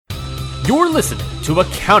You're listening to a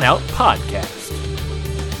Countout Podcast.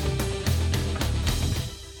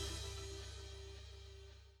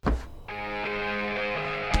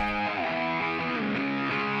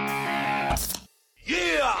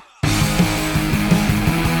 Yeah!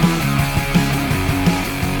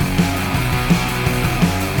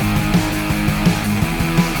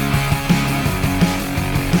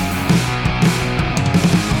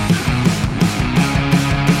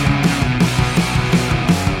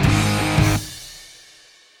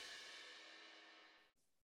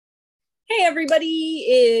 Hey everybody,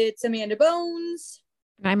 it's Amanda Bones.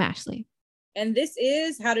 And I'm Ashley. And this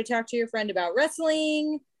is How to Talk to Your Friend About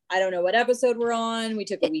Wrestling. I don't know what episode we're on. We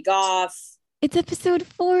took a week off. It's episode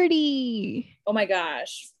 40. Oh my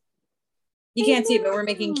gosh. You can't see it, but we're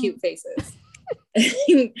making cute faces.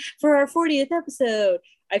 For our 40th episode.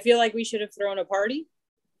 I feel like we should have thrown a party.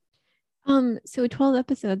 So 12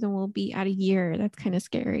 episodes and we'll be at a year. That's kind of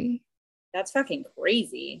scary. That's fucking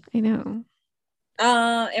crazy. I know.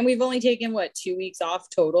 And we've only taken 2 weeks off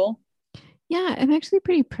total. Yeah, I'm actually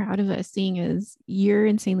pretty proud of us, seeing as you're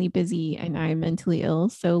insanely busy and I'm mentally ill.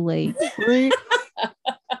 So like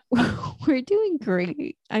we're doing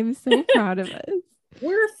great. I'm so proud of us.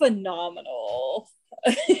 We're phenomenal.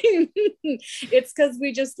 It's because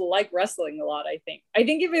we just like wrestling a lot, I think. I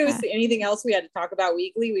think if it was anything else we had to talk about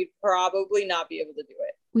weekly, we'd probably not be able to do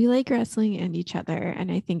it. We like wrestling and each other, and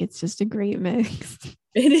I think it's just a great mix.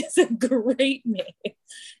 It is a great mix.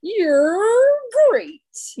 You're great.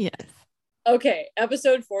 Yes. Okay,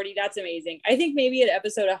 episode 40. That's amazing. I think maybe at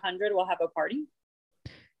episode 100 we'll have a party.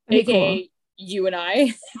 That'd be AKA cool. you and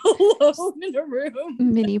I alone in a room.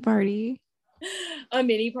 Mini party. A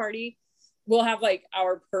mini party. We'll have like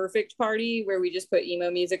our perfect party where we just put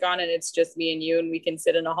emo music on and it's just me and you and we can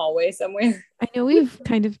sit in a hallway somewhere. I know we've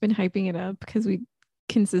kind of been hyping it up because we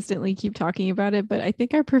consistently keep talking about it, but I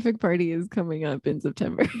think our perfect party is coming up in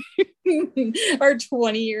September. Our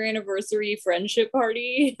 20-year anniversary friendship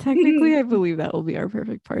party. Technically, I believe that will be our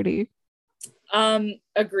perfect party.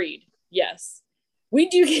 Agreed. Yes. We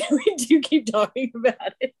do keep talking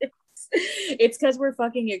about it. It's because we're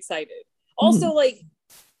fucking excited. Also, like,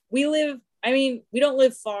 we don't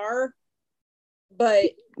live far,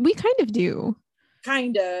 but we kind of do.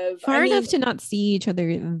 Kind of. Far enough to not see each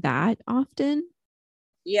other that often.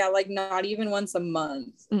 Yeah, like not even once a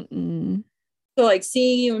month. Mm-mm. So like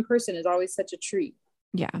seeing you in person is always such a treat.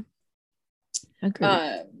 Yeah.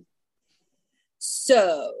 Agreed.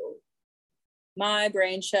 So my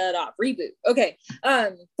brain shut off. Reboot. Okay.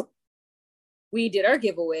 We did our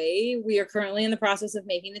giveaway. We are currently in the process of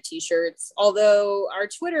making the t-shirts, although our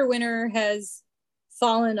Twitter winner has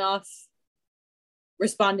fallen off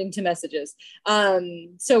responding to messages.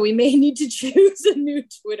 So we may need to choose a new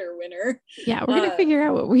Twitter winner. Yeah, we're gonna figure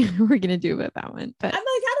out what we're gonna do about that one. But I'm like,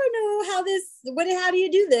 I don't know how do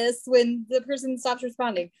you do this when the person stops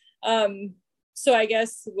responding? So I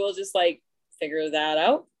guess we'll just like figure that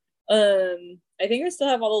out. I think I still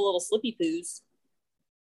have all the little slippy poos.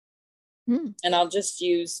 And I'll just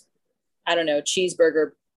use, I don't know,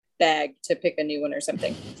 cheeseburger bag to pick a new one or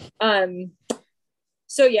something.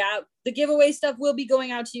 So yeah, the giveaway stuff will be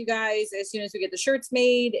going out to you guys as soon as we get the shirts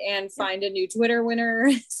made and find a new Twitter winner,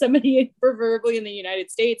 somebody preferably in the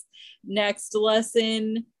United States. Next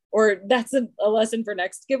lesson, or that's a lesson for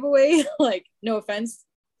next giveaway. Like, no offense,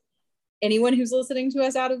 anyone who's listening to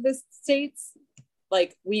us out of the States,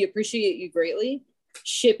 like, we appreciate you greatly.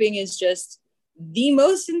 Shipping is just the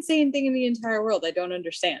most insane thing in the entire world. I don't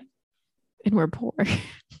understand. And we're poor.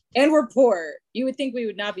 And we're poor. You would think we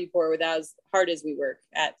would not be poor without as hard as we work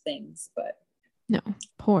at things, but no,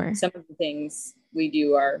 poor. Some of the things we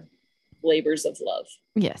do are labors of love.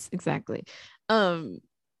 Yes, exactly.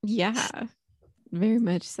 Yeah, very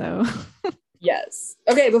much so. Yes.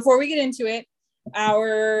 Okay, before we get into it,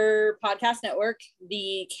 our podcast network,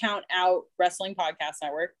 the Count Out Wrestling Podcast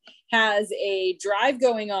Network, has a drive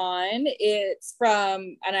going on. It's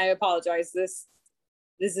from, and I apologize, this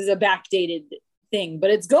is a backdated thing, but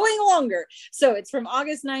it's going longer. So it's from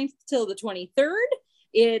August 9th till the 23rd.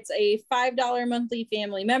 It's a $5 monthly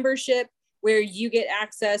family membership where you get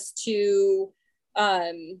access to, how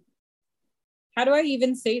do I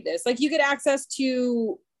even say this? Like, you get access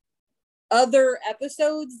to other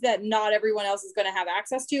episodes that not everyone else is going to have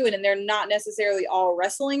access to, and they're not necessarily all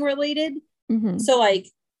wrestling related. So like,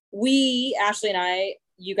 we, Ashley and I,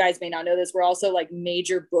 you guys may not know this, we're also like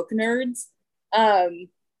major book nerds,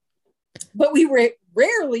 but we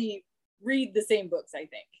rarely read the same books, I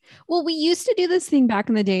think. Well, we used to do this thing back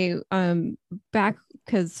in the day,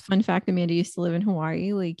 because fun fact, Amanda used to live in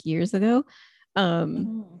Hawaii like years ago.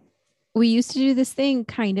 we used to do this thing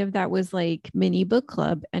kind of that was like mini book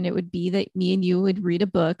club, and it would be that me and you would read a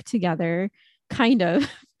book together, kind of.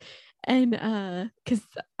 And because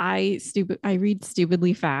I read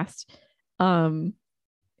stupidly fast.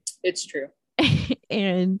 It's true.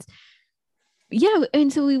 And yeah,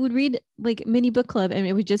 and so we would read like mini book club, and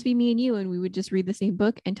it would just be me and you, and we would just read the same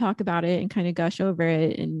book and talk about it and kind of gush over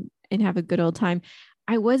it and have a good old time.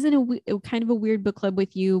 I was in a kind of a weird book club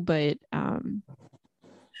with you, but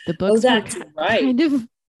the books were kind of,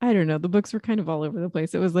 I don't know, the books were kind of all over the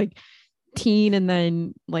place. It was like teen and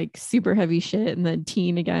then like super heavy shit and then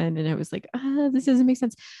teen again, and I was like, this doesn't make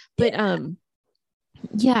sense. But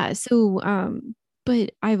yeah, so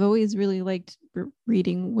but I've always really liked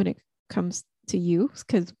reading when it comes to you,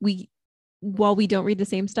 because while we don't read the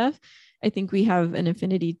same stuff, I think we have an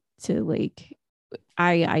affinity to like,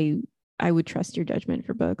 I would trust your judgment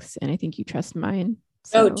for books, and I think you trust mine.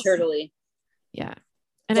 So, totally. Yeah.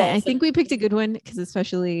 And I think we picked a good one, because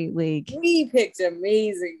especially like we picked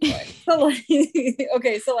amazing ones. So like,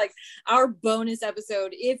 okay, so like our bonus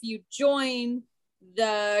episode, if you join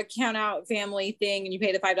the Count Out family thing and you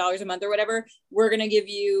pay the $5 a month or whatever, we're gonna give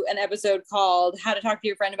you an episode called How to Talk to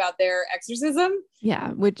Your Friend About Their Exorcism.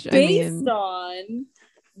 Yeah, which based on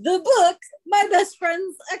the book My Best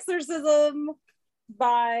Friend's Exorcism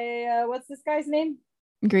by what's this guy's name?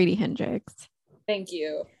 Grady Hendrix. Thank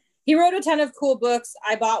you. He wrote a ton of cool books.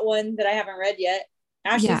 I bought one that I haven't read yet.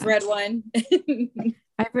 Ashley's read one.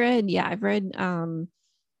 I've read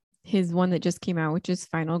his one that just came out, which is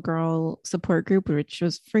Final Girl Support Group, which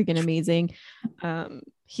was freaking amazing.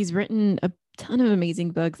 He's written a ton of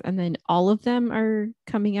amazing books, and then all of them are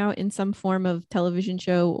coming out in some form of television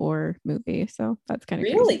show or movie. So that's kind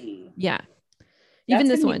of really crazy. Yeah. Even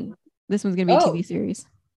this one. This one's gonna be a TV series.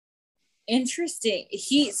 Interesting.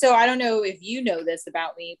 So I don't know if you know this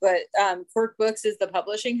about me, but Quirk Books is the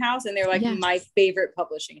publishing house, and they're like my favorite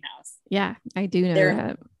publishing house. Yeah, I do know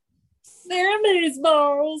that. They're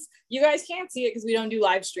amazeballs. You guys can't see it because we don't do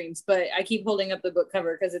live streams, but I keep holding up the book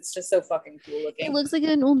cover because it's just so fucking cool looking. It looks like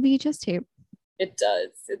an old VHS tape. It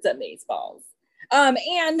does. It's amazeballs.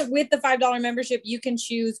 And with the $5 membership, you can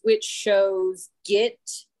choose which shows get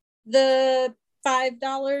the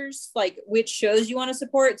 $5, like which shows you want to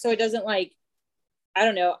support. So it doesn't like, I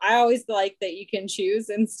don't know. I always like that you can choose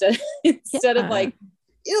instead of like,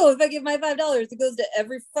 ew, if I give my $5, it goes to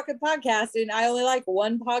every fucking podcast, and I only like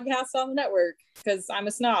one podcast on the network because I'm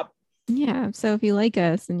a snob. Yeah. So if you like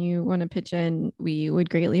us and you want to pitch in, we would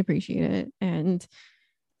greatly appreciate it. And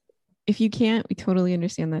if you can't, we totally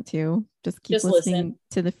understand that too. Just keep listening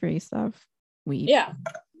to the free stuff. We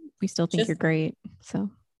still think you're great.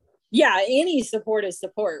 So yeah, any support is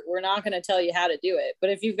support. We're not going to tell you how to do it,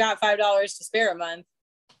 but if you've got $5 to spare a month,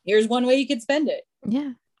 here's one way you could spend it.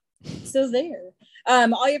 Yeah. So there.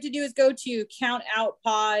 All you have to do is go to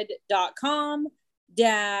countoutpod.com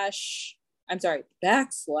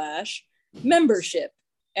 /membership,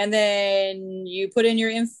 and then you put in your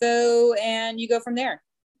info and you go from there.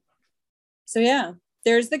 So yeah,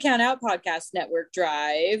 there's the Count Out Podcast Network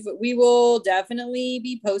Drive. We will definitely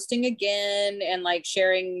be posting again and like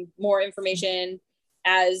sharing more information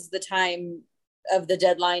as the time of the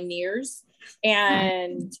deadline nears.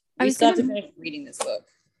 And we still have to finish reading this book.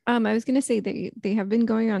 I was gonna say they have been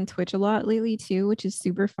going on Twitch a lot lately too, which is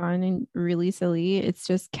super fun and really silly. It's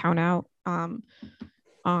just Count Out on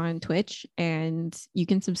Twitch, and you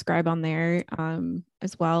can subscribe on there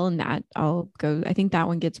as well. And that I think that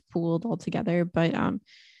one gets pooled all together. But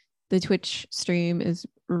the Twitch stream is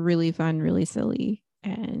really fun, really silly,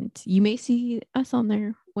 and you may see us on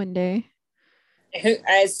there one day.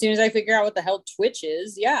 As soon as I figure out what the hell Twitch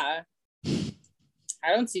is, yeah. I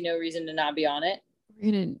don't see no reason to not be on it.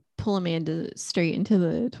 We're gonna pull Amanda straight into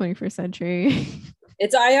the 21st century.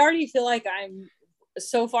 I already feel like I'm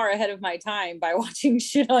so far ahead of my time by watching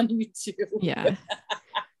shit on YouTube. Yeah.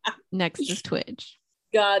 Next is Twitch.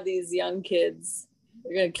 God, these young kids,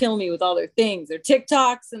 they're gonna kill me with all their things, their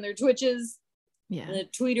TikToks and their Twitches, and their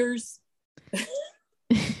tweeters.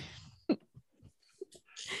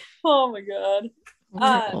 Oh my God.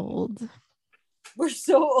 We're old. We're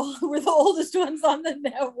so old. We're the oldest ones on the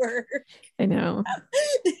network. I know.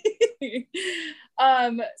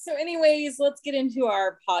 So anyways, let's get into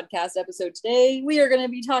our podcast episode today. We are going to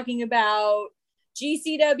be talking about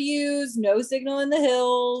GCW's No Signal in the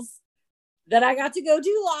Hills that I got to go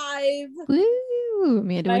do live. Woo!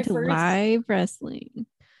 Amanda went to live wrestling.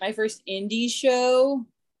 My first indie show.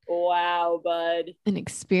 Wow, bud. An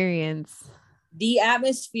experience. The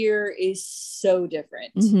atmosphere is so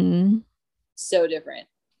different. Mm-hmm. So different.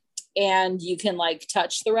 And you can like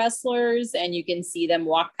touch the wrestlers and you can see them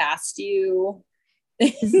walk past you.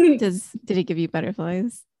 Did it give you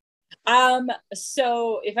butterflies?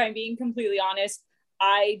 So if I'm being completely honest,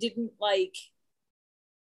 I didn't like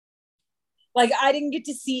I didn't get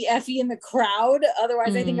to see Effie in the crowd.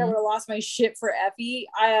 Otherwise, I think I would have lost my shit for Effie.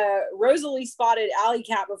 Rosalie spotted Alley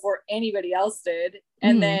Cat before anybody else did,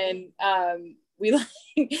 and then we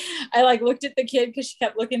I like looked at the kid because she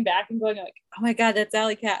kept looking back and going like, "Oh my god, that's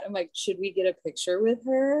Alley Cat." I'm like, "Should we get a picture with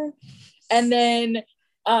her?" And then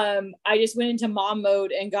I just went into mom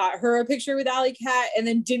mode and got her a picture with Alley Cat, and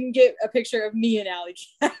then didn't get a picture of me and Alley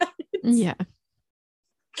Cat. Yeah.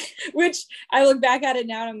 Which I look back at it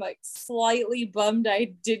now and I'm like slightly bummed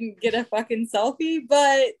I didn't get a fucking selfie,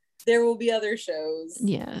 but there will be other shows.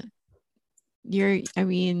 Yeah. You're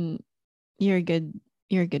a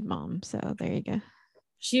good mom, so there you go.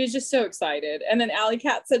 She was just so excited. And then Alley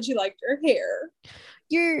Cat said she liked her hair.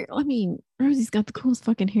 Rosie's got the coolest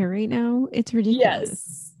fucking hair right now. It's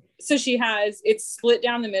ridiculous. Yes. So it's split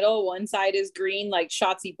down the middle. One side is green, like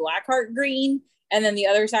Shotzi Blackheart green. And then the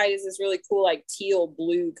other side is this really cool, like teal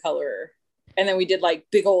blue color. And then we did like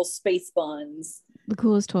big old space buns. The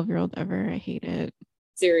coolest 12-year-old ever. I hate it.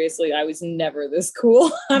 Seriously, I was never this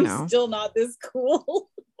cool. I'm still not this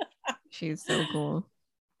cool. She's so cool.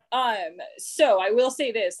 So I will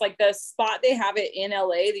say this, like the spot they have it in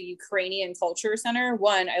LA, the Ukrainian Culture Center.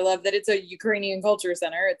 One, I love that it's a Ukrainian Culture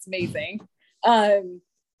Center. It's amazing.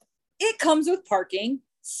 It comes with parking.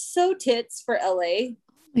 So tits for LA.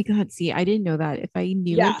 Oh my god, see, I didn't know that. If I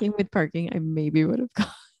knew it came with parking, I maybe would have gone.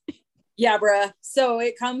 Yeah, bruh. So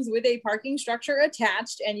it comes with a parking structure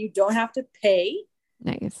attached and you don't have to pay.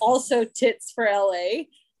 Nice. Also tits for LA.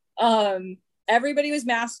 Everybody was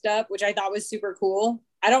masked up, which I thought was super cool.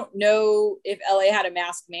 I don't know if LA had a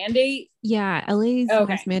mask mandate. Yeah, LA's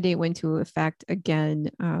mask mandate went into effect again.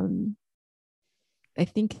 I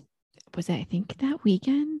think that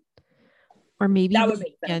weekend? Or maybe that would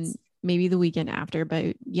make sense. Maybe the weekend after,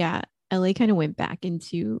 but yeah, LA kind of went back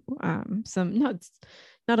into some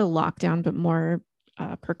not a lockdown, but more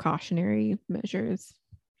precautionary measures.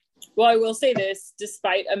 Well, I will say this,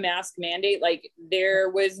 despite a mask mandate, like there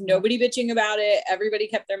was nobody bitching about it. Everybody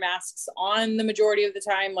kept their masks on the majority of the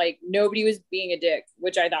time. Like nobody was being a dick,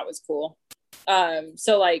 which I thought was cool.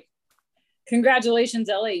 So like, congratulations,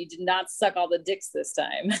 LA. You did not suck all the dicks this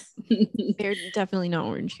time. They're definitely not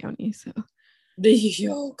Orange County. So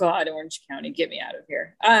oh God, Orange County, get me out of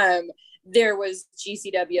here. There was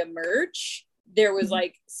GCW merch. There was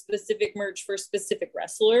like specific merch for specific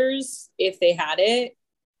wrestlers if they had it.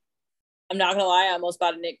 I'm not gonna lie, I almost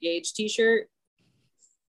bought a Nick Gage t-shirt,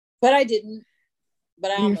 but I didn't.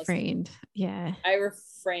 But I refrained. Yeah, I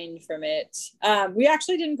refrained from it. We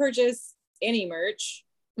actually didn't purchase any merch.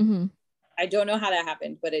 I don't know how that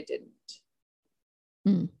happened, but it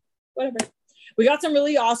didn't. Whatever. We got some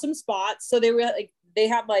really awesome spots. So they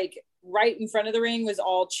had like right in front of the ring was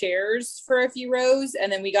all chairs for a few rows, and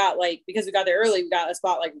then we got like, because we got there early, we got a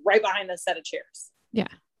spot like right behind the set of chairs. Yeah.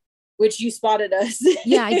 Which you spotted us.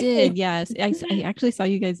 Yeah, I did. Yes. I actually saw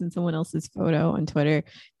you guys in someone else's photo on Twitter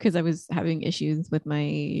because I was having issues with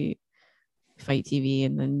my Fight TV.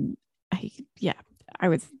 And then I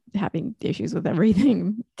was having issues with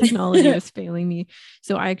everything. Technology was failing me.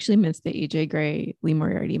 So I actually missed the AJ Gray Lee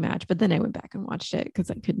Moriarty match, but then I went back and watched it because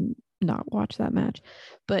I couldn't not watch that match.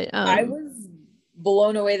 But I was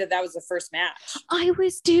blown away that was the first match. I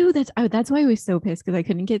was too. That's why I was so pissed because I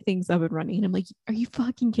couldn't get things up and running. And I'm like, are you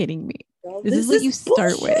fucking kidding me? Girl, this is what you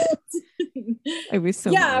start with. I was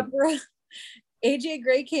so mad. Bro. AJ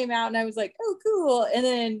Gray came out and I was like, oh cool. And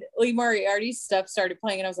then Lee Moriarty's stuff started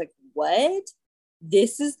playing and I was like, what?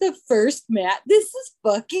 This is the first match. This is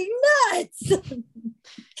fucking nuts.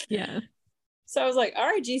 Yeah. So I was like, all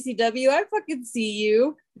right, GCW, I fucking see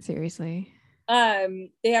you. Seriously.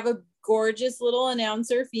 They have a gorgeous little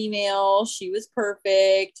announcer female. She was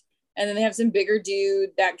perfect. And then they have some bigger dude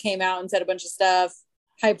that came out and said a bunch of stuff,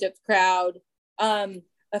 hyped up the crowd.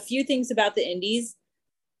 A few things about the indies.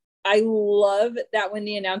 I love that when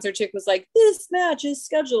the announcer chick was like, this match is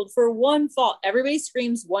scheduled for one fall. Everybody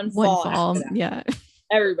screams one fall. Yeah.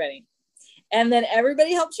 Everybody. And then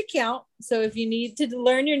everybody helps you count. So if you need to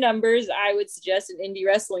learn your numbers, I would suggest an indie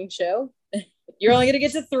wrestling show. You're only going to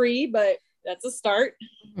get to 3, but that's a start.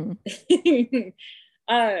 I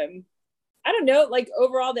don't know, like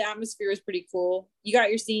overall the atmosphere is pretty cool. You got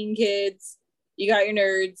your scene kids, you got your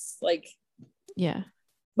nerds, like yeah,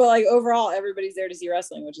 but like overall everybody's there to see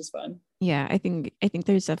wrestling, which is fun. Yeah, I think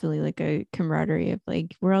there's definitely like a camaraderie of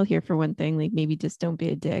like we're all here for one thing, like maybe just don't be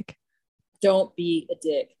a dick. Don't be a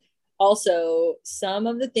dick. Also, some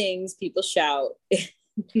of the things people shout,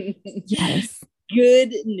 yes,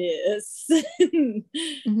 goodness.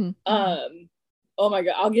 Oh my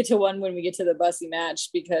God. I'll get to one when we get to the Bussy match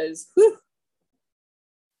because whew,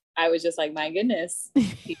 I was just like, my goodness,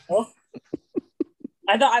 people.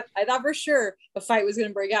 I thought for sure a fight was going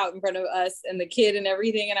to break out in front of us and the kid and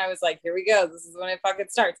everything. And I was like, here we go. This is when it fucking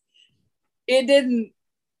starts. It didn't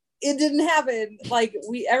happen. Like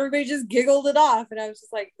everybody just giggled it off. And I was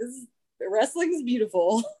just like, wrestling is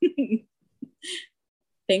beautiful.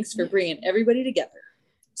 Thanks for bringing everybody together.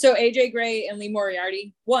 So AJ Gray and Lee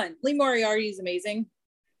Moriarty. Lee Moriarty is amazing.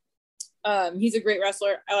 He's a great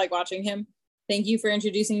wrestler. I like watching him. Thank you for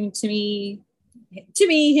introducing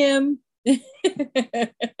him.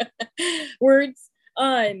 Words.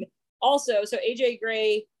 Also, so AJ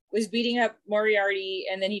Gray was beating up Moriarty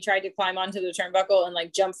and then he tried to climb onto the turnbuckle and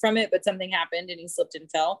like jump from it, but something happened and he slipped and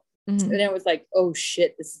fell. Mm-hmm. And it was like, oh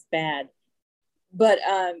shit, this is bad. But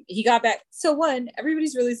he got back. So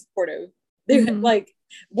everybody's really supportive. They like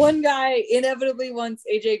one guy inevitably once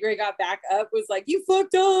AJ Gray got back up was like, you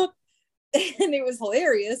fucked up. And it was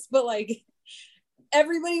hilarious, but like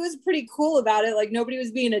everybody was pretty cool about it. Like nobody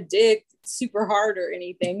was being a dick super hard or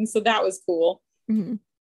anything. So that was cool. Mm-hmm.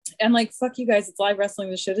 And like, fuck you guys, it's live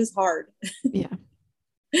wrestling. The shit is hard. Yeah.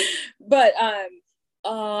 But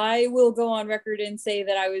I will go on record and say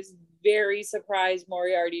that I was very surprised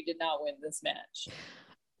Moriarty did not win this match.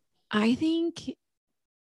 I think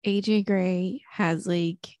AJ Gray has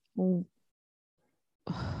like,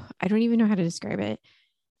 I don't even know how to describe it.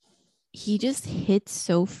 He just hits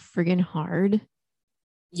so friggin' hard.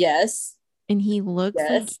 Yes. And he looks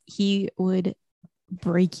like he would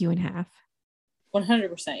break you in half.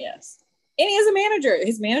 100% yes. And he has a manager.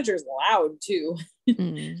 His manager's loud too.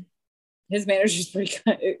 Mm. His manager's pretty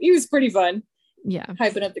good. He was pretty fun. Yeah.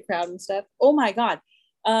 Hyping up the crowd and stuff. Oh my God.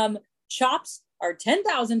 Chops are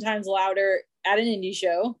 10,000 times louder at an indie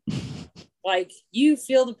show. Like you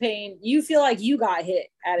feel the pain. You feel like you got hit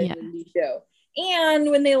at an indie show.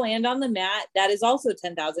 And when they land on the mat, that is also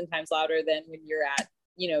 10,000 times louder than when you're at,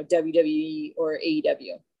 WWE or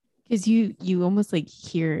AEW. Because you almost like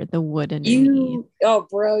hear the wood underneath.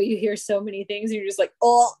 Bro, you hear so many things and you're just like,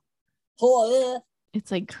 oh.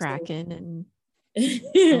 It's like cracking and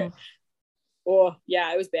oh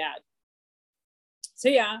yeah, it was bad. So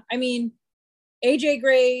yeah, I mean, AJ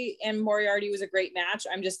Gray and Moriarty was a great match.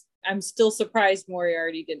 I'm still surprised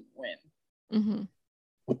Moriarty didn't win. Mm-hmm.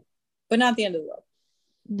 But not the end of the world.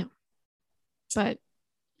 No. But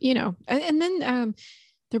and then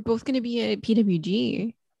they're both going to be at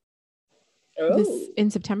PWG in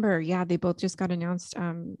September. Yeah, they both just got announced.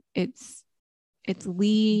 It's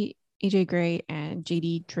Lee, AJ Gray, and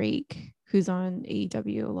JD Drake, who's on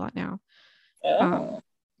AEW a lot now.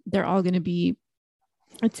 They're all going to be.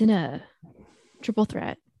 It's in a triple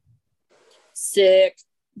threat. Sick.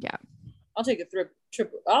 Yeah. I'll take a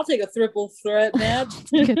triple threat match. I'll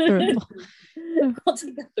take a triple. I'll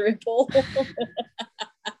take a triple.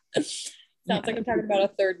 Sounds like I'm talking about a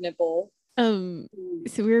third nipple. So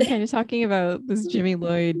we were kind of talking about this Jimmy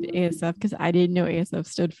Lloyd ASF because I didn't know ASF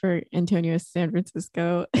stood for Antonio San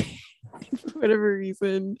Francisco. For whatever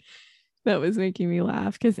reason, that was making me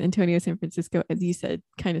laugh because Antonio San Francisco, as you said,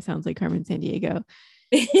 kind of sounds like Carmen Sandiego.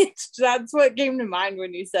 That's what came to mind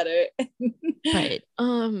when you said it. But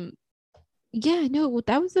yeah, no,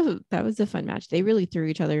 that was a fun match. They really threw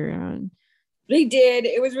each other around. They did.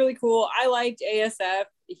 It was really cool. I liked ASF.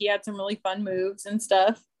 He had some really fun moves and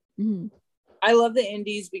stuff. Mm-hmm. I love the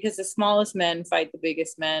indies because the smallest men fight the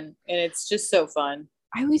biggest men, and it's just so fun.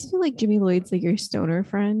 I always feel like Jimmy Lloyd's like your stoner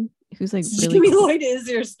friend who's like really Jimmy Lloyd is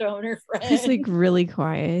your stoner friend. He's like really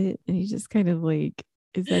quiet, and he's just kind of like,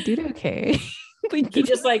 is that dude okay? Like he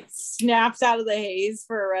just like snaps out of the haze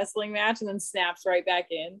for a wrestling match and then snaps right back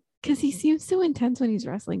in. Because he seems so intense when he's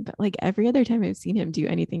wrestling, but like every other time I've seen him do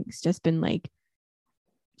anything, it's just been like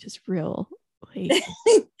just real. Like,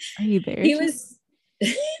 are you there? He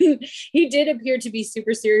did appear to be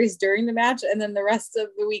super serious during the match, and then the rest of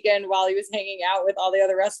the weekend while he was hanging out with all the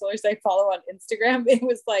other wrestlers I follow on Instagram, it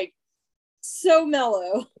was like so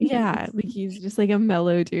mellow. Yeah, like he's just like a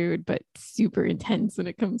mellow dude, but super intense when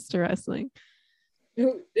it comes to wrestling.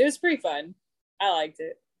 It was pretty fun. I liked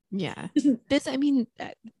it. Yeah.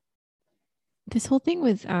 This whole thing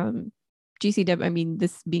with GCW,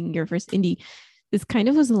 this being your first indie, this kind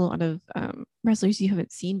of was a lot of wrestlers you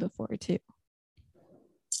haven't seen before too.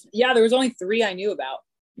 Yeah, there was only 3 I knew about.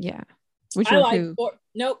 Yeah. Five. I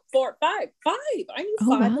knew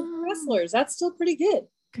 5 of the wrestlers. That's still pretty good.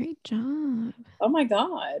 Great job. Oh my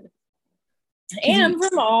God. And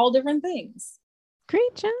from all different things.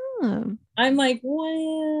 Great job. I'm like,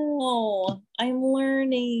 wow, I'm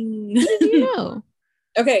learning. What did you know?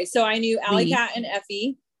 Okay, so I knew Alley Cat and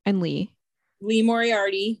Effie. And Lee. Lee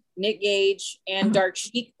Moriarty, Nick Gage, and Dark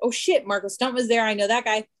Sheik. Oh shit, Marco Stunt was there. I know that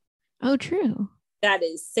guy. Oh, true. That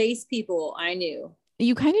is 6 people I knew.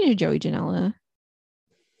 You kind of knew Joey Janela.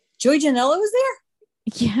 Joey Janela was there?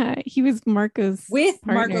 Yeah, he was Marco's with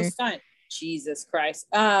partner. Marco Stunt. Jesus Christ.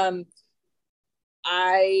 I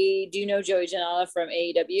do know Joey Janela from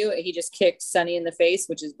AEW. He just kicked Sonny in the face,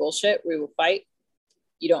 which is bullshit. We will fight.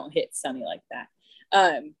 You don't hit Sonny like that.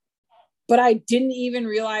 But I didn't even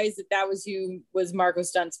realize that was who was Marco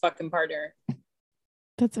Stunt's fucking partner.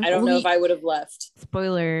 I don't know if I would have left.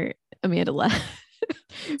 Spoiler, Amanda left.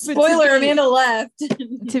 Spoiler, Amanda left.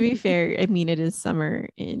 To be fair, I mean, it is summer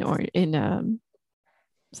in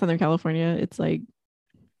Southern California. It's like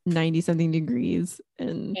 90 something degrees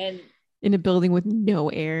and in a building with no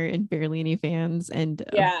air and barely any fans and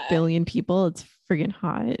a billion people. It's friggin'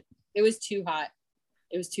 hot. It was too hot.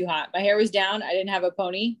 My hair was down. I didn't have a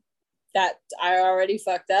pony. That I already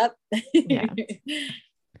fucked up. Yeah.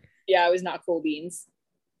 Yeah, I was not cool beans.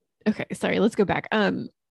 Okay, sorry. Let's go back.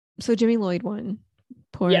 So Jimmy Lloyd won.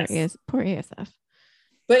 Poor ASF.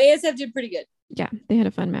 But ASF did pretty good. Yeah, they had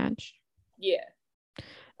a fun match. Yeah.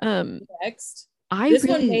 Next. This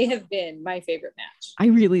one may have been my favorite match. I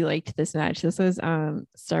really liked this match. This was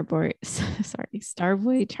Starboy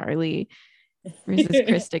Charlie versus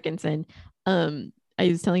Chris Dickinson. I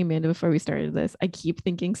was telling Amanda before we started this, I keep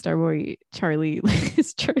thinking Starboy Charlie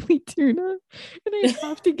is Charlie Tuna, and I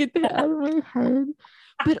have to get that out of my head.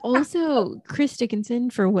 But also Chris Dickinson,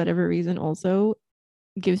 for whatever reason, also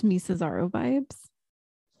gives me Cesaro vibes.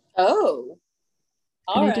 Oh,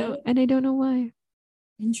 all right. I don't know why.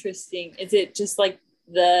 Interesting. Is it just like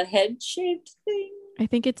the head shaped thing? I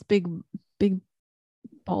think it's big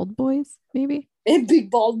bald boys, maybe. And big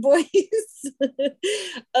bald boys.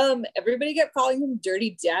 Everybody kept calling him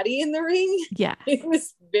Dirty Daddy in the ring. Yeah. It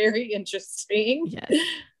was very interesting. Yes.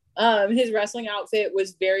 His wrestling outfit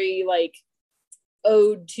was very like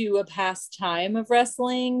ode to a past time of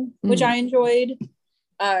wrestling, which I enjoyed.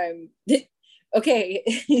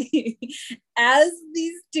 Okay. As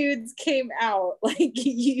these dudes came out, I'm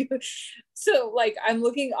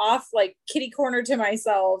looking off like kitty corner to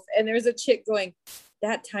myself, and there's a chick going,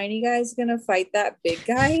 that tiny guy's gonna fight that big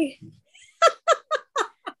guy.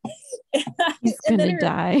 He's gonna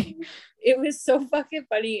die. It was so fucking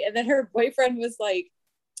funny. And then her boyfriend was like,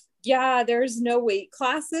 yeah, there's no weight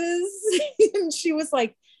classes. And she was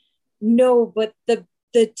like, no, but the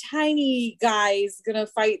tiny guy is gonna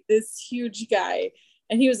fight this huge guy.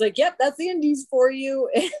 And he was like, yep, that's the indies for you.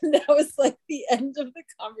 And that was like the end of the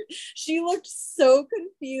conversation. She looked so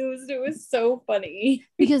confused. It was so funny.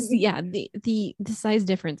 Because the size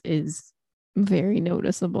difference is very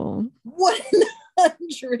noticeable. 100%.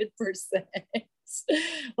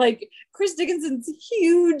 Like Chris Dickinson's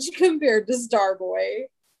huge compared to Starboy.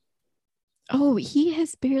 Oh, he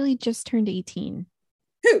has barely just turned 18.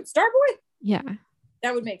 Who? Starboy? Yeah.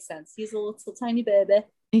 That would make sense. He's a little tiny baby.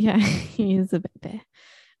 Yeah, he is a baby.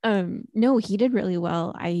 No, he did really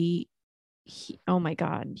well. Oh my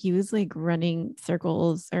God, he was like running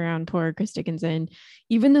circles around poor Chris Dickinson,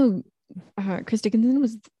 even though Chris Dickinson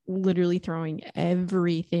was literally throwing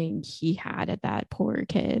everything he had at that poor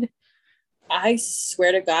kid. I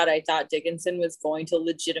swear to God, I thought Dickinson was going to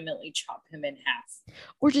legitimately chop him in half.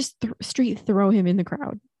 Or just straight throw him in the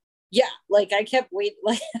crowd. Yeah, like I kept waiting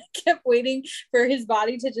for his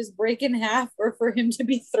body to just break in half or for him to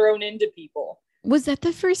be thrown into people. Was that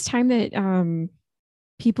the first time that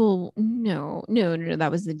people no, that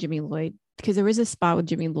was the Jimmy Lloyd, because there was a spot with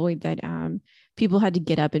Jimmy Lloyd that people had to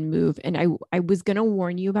get up and move, and I was gonna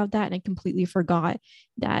warn you about that, and I completely forgot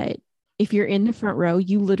that if you're in the front row,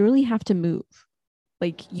 you literally have to move.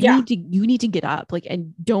 Like you need to get up, like,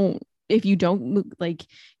 and if you don't move, like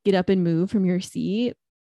get up and move from your seat,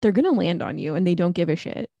 they're gonna land on you, and they don't give a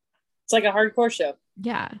shit. It's like a hardcore show.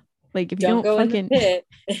 Yeah, like if don't you don't go fucking in the pit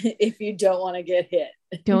if you don't want to get hit.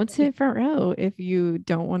 Don't sit front row if you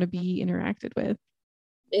don't want to be interacted with.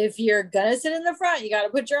 If you're gonna sit in the front, you got to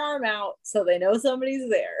put your arm out so they know somebody's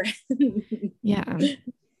there. Yeah,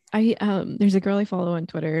 there's a girl I follow on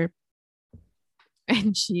Twitter,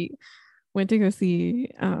 and she went to go see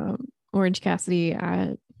Orange Cassidy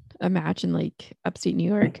at a match in like upstate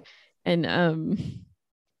New York, and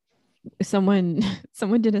someone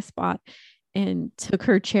did a spot and took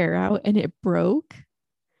her chair out, and it broke,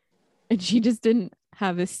 and she just didn't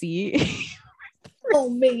have a seat. Oh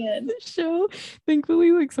man. The show,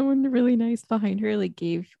 thankfully, like someone really nice behind her like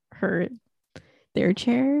gave her their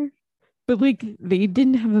chair, but like they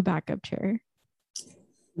didn't have a backup chair.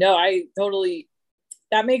 No,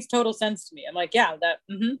 that makes total sense to me. I'm like, yeah, that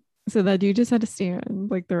So that dude just had to stand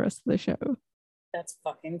like the rest of the show. That's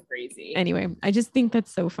fucking crazy. Anyway, I just think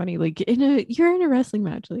that's so funny. Like you're in a wrestling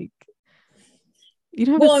match, like you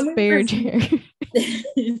don't have Well, a spare chair.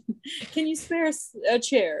 Can you spare a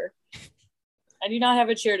chair? I do not have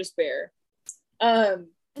a chair to spare. And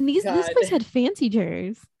this place had fancy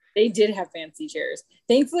chairs. They did have fancy chairs.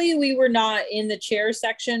 Thankfully, we were not in the chair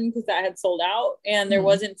section because that had sold out, and there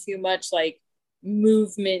wasn't too much like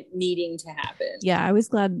movement needing to happen. Yeah, I was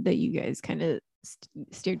glad that you guys kind of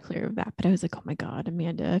steered clear of that. But I was like, oh my god,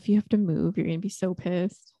 Amanda, if you have to move, you're gonna be so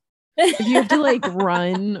pissed. If you have to like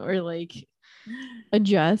run or like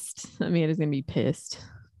adjust, Amanda's gonna be pissed.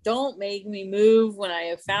 Don't make me move when I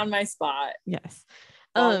have found my spot. Yes.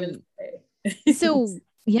 So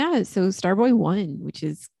Starboy won, which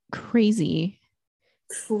is crazy.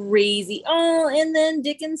 Oh, and then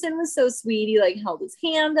Dickinson was so sweet. He like held his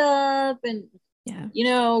hand up, and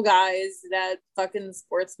guys, that fucking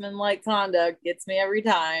sportsman-like conduct gets me every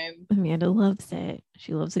time. Amanda loves it.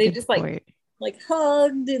 She loves a good just sport. like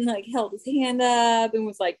hugged and like held his hand up and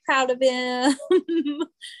was like proud of him.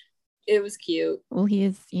 It was cute. Well, he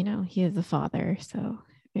is a father, so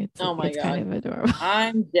it's God, kind of adorable.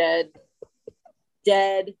 I'm dead.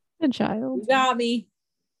 A child. You got me.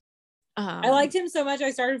 I liked him so much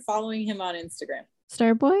I started following him on Instagram.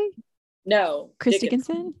 Starboy? No. Chris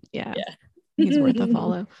Dickinson? Yeah. He's worth a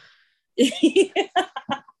follow. He's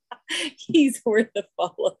worth a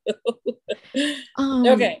follow.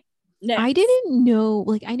 Okay. Next. I didn't know,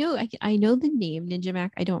 like I know the name Ninja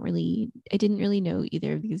Mac. I didn't really know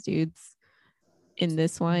either of these dudes in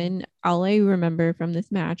this one. All I remember from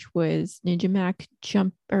this match was Ninja Mac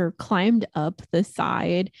climbed up the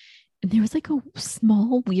side, and there was like a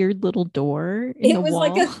small weird little door in the wall. It was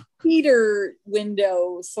like a theater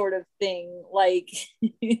window sort of thing. Like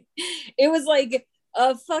it was like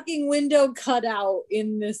a fucking window cut out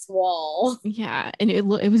in this wall. Yeah, and it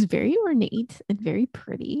was very ornate and very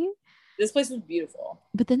pretty. This place was beautiful.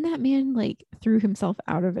 But then that man like threw himself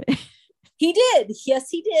out of it. He did.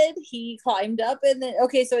 Yes, he did. He climbed up, and then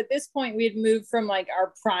so at this point we had moved from like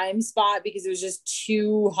our prime spot because it was just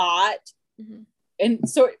too hot. Mm-hmm. And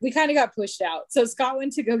so we kind of got pushed out. So Scott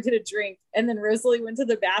went to go get a drink, and then Rosalie went to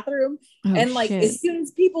the bathroom. And like shit. As soon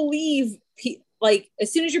as people leave,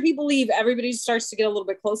 everybody starts to get a little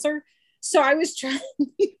bit closer. So I was trying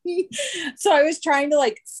to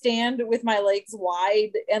like stand with my legs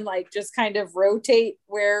wide and like just kind of rotate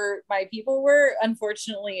where my people were.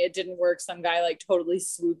 Unfortunately, it didn't work. Some guy like totally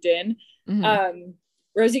swooped in. Mm-hmm.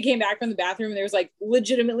 Rosie came back from the bathroom, and there was like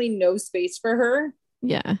legitimately no space for her.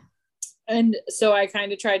 Yeah. And so I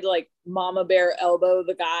kind of tried to like mama bear elbow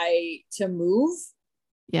the guy to move.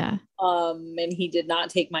 Yeah. And he did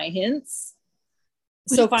not take my hints.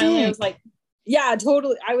 So finally I was like, yeah,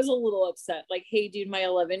 totally. I was a little upset. Like, hey, dude, my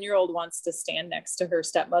 11-year-old wants to stand next to her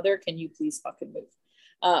stepmother. Can you please fucking move?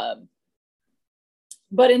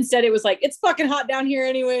 But instead it was like, it's fucking hot down here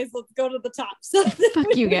anyways. Let's go to the top. So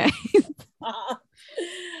fuck you guys.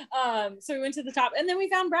 So we went to the top, and then we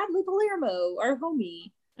found Bradley Palermo, our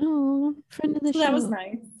homie. Oh, friend of the show. That was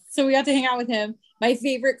nice. So we got to hang out with him. My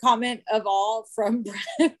favorite comment of all from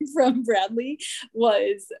Bradley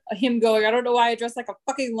was him going, I don't know why I dressed like a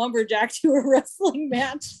fucking lumberjack to a wrestling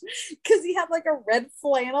match, because he had like a red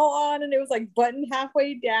flannel on and it was like buttoned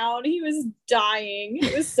halfway down. He was dying.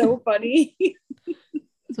 It was so funny.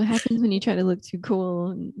 That's what happens when you try to look too cool,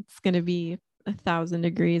 and it's going to be 1,000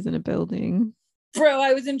 degrees in a building. Bro,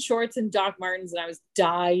 I was in shorts and Doc Martens and I was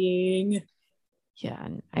dying. Yeah,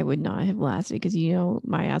 I would not have lasted because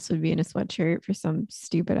my ass would be in a sweatshirt for some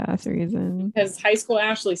stupid ass reason. Because high school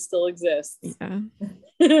Ashley still exists.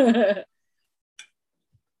 Yeah.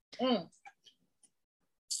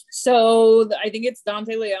 So I think it's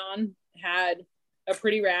Dante Leon had a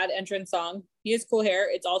pretty rad entrance song. He has cool hair.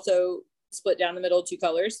 It's also split down the middle 2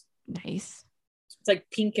 colors. Nice. It's like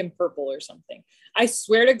pink and purple or something. I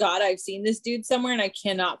swear to God, I've seen this dude somewhere and I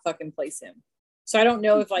cannot fucking place him. So I don't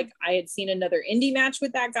know if like I had seen another indie match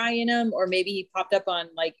with that guy in him, or maybe he popped up on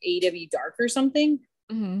like AEW Dark or something.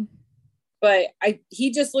 Mm-hmm. But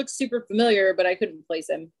he just looks super familiar, but I couldn't place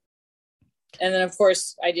him. And then of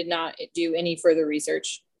course I did not do any further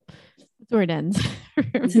research. That's where it ends.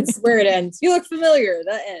 That's where it ends. You look familiar.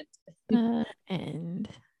 The end. The end.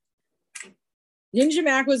 Ninja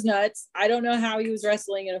Mac was nuts. I don't know how he was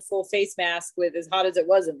wrestling in a full face mask with as hot as it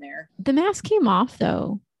was in there. The mask came off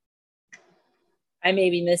though. I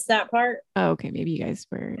maybe missed that part. Oh, okay. Maybe you guys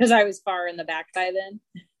were, because I was far in the back by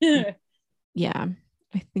then. Yeah,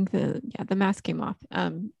 I think the mask came off.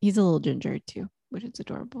 He's a little ginger too, which is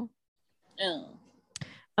adorable. Oh.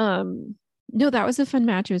 No, that was a fun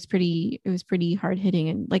match. It was pretty hard hitting,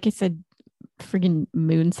 and like I said, friggin'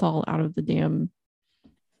 moonsault out of the damn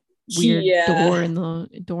weird Yeah. door in the hall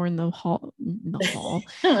door in the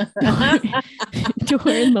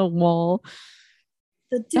wall.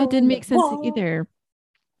 That didn't make sense either.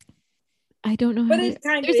 I don't know how But to. it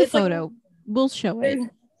kind of There's a it's like photo. We'll show it.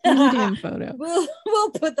 There's a damn photo. We'll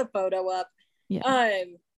put the photo up. Yeah.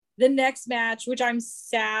 The next match, which I'm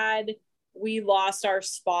sad we lost our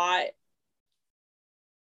spot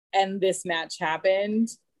and this match happened.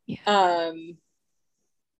 Yeah.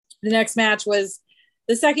 The next match was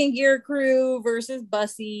the Second Gear Crew versus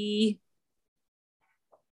Bussy.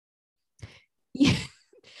 Yeah.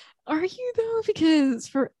 Are you though? Because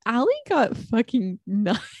for Allie got fucking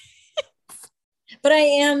nuts. But I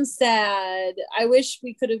am sad. I wish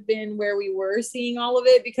we could have been where we were seeing all of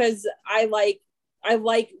it, because I like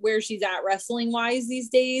where she's at wrestling wise these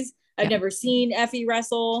days. I've never seen Effie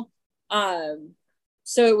wrestle.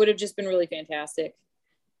 So it would have just been really fantastic.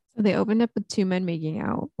 So they opened up with two men making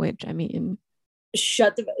out, which I mean,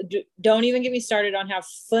 don't even get me started on how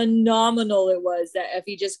phenomenal it was that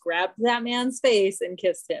Effie just grabbed that man's face and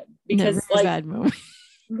kissed him, because never a bad moment.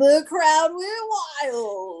 The crowd went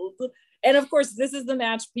wild. And of course, this is the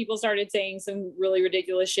match people started saying some really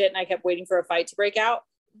ridiculous shit, and I kept waiting for a fight to break out.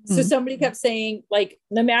 Mm-hmm. So somebody kept saying, like,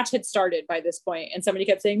 the match had started by this point, and somebody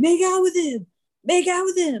kept saying, make out with him,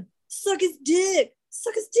 suck his dick.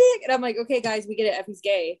 And I'm like, okay, guys, we get it. Effie's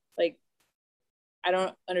gay. Like, I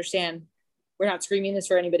don't understand. We're not screaming this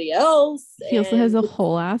for anybody else. He also has a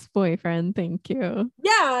whole ass boyfriend. Thank you.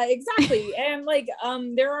 Yeah, exactly. And like,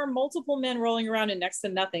 there are multiple men rolling around in next to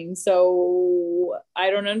nothing. So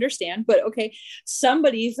I don't understand, but okay.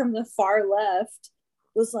 Somebody from the far left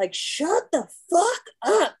was like, shut the fuck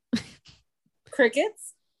up.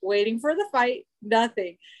 Crickets, waiting for the fight,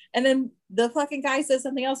 nothing. And then the fucking guy says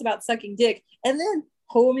something else about sucking dick. And then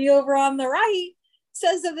homie over on the right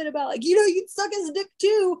says something about, like, you'd suck his dick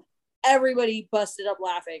too. Everybody busted up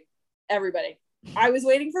laughing. Everybody. I was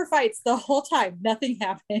waiting for fights the whole time. Nothing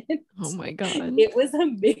happened. Oh my God. It was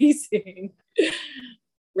amazing.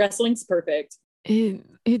 Wrestling's perfect.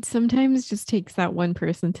 It sometimes just takes that one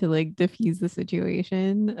person to like diffuse the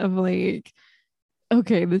situation of like,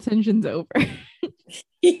 okay, the tension's over.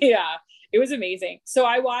 Yeah, it was amazing. So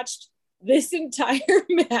I watched this entire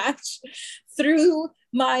match through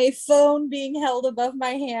my phone being held above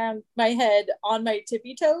my head on my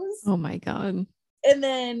tippy toes. Oh my God. And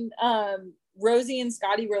then Rosie and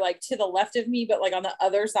Scotty were like to the left of me, but like on the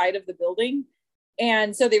other side of the building.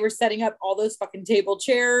 And so they were setting up all those fucking table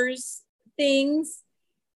chairs things.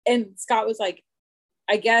 And Scott was like,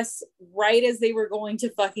 I guess right as they were going to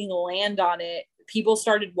fucking land on it, people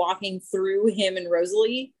started walking through him and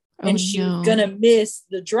Rosalie, and she was gonna miss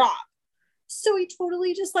the drop. So he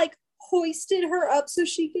totally just like hoisted her up so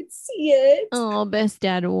she could see it. Oh, best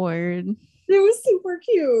dad award. It was super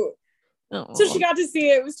cute. Oh. So she got to see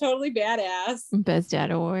it. It was totally badass. Best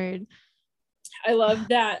dad award. I love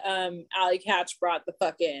that Allie Katch brought the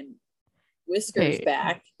fucking whiskers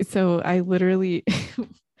back. So I literally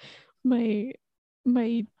my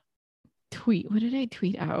tweet, what did I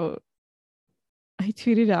tweet out? I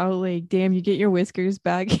tweeted out like, damn, you get your whiskers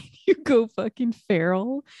back, you go fucking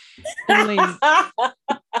feral. And, like,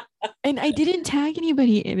 and I didn't tag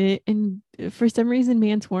anybody in it, and for some reason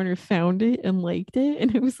Mance Warner found it and liked it,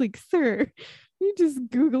 and I was like, sir, you just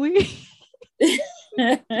googling.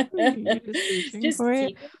 just for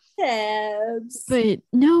it. Tabs. But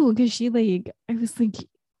no, because she like, I was like,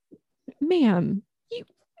 ma'am,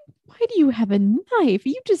 why do you have a knife?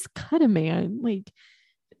 You just cut a man. Like,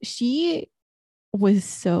 she was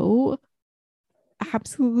so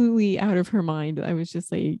absolutely out of her mind. I was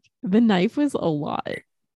just like, the knife was a lot.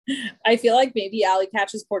 I feel like maybe Allie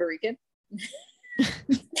Katch is Puerto Rican.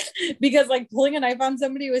 Because like pulling a knife on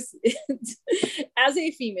somebody was as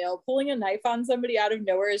a female, pulling a knife on somebody out of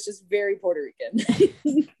nowhere is just very Puerto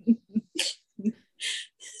Rican.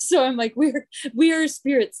 So I'm like, we are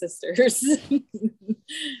spirit sisters.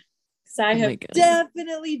 So I have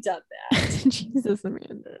definitely done that. Jesus,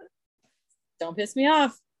 Amanda. Don't piss me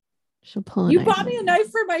off. She'll pull. You bought me a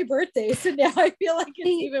knife for my birthday, so now I feel like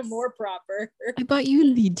it's even more proper. I bought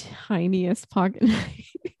you the tiniest pocket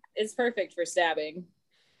knife. It's perfect for stabbing.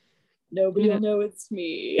 Nobody will know it's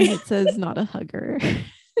me. And it says not a hugger.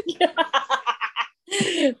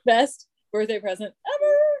 Best birthday present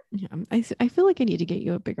ever. Yeah, I feel like I need to get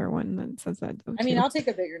you a bigger one that says that. I mean, I'll take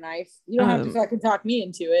a bigger knife. You don't have to fucking talk me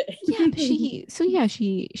into it. Yeah,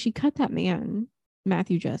 she cut that man,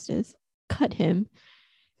 Matthew Justice, cut him.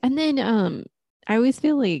 And then I always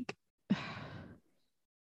feel like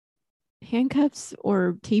handcuffs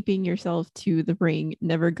or taping yourself to the ring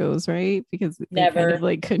never goes right, because they kind of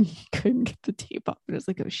like couldn't get the tape off, and it's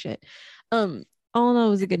like, oh shit. all in all,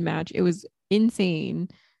 it was a good match. It was insane.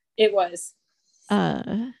 It was.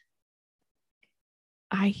 I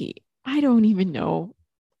don't even know.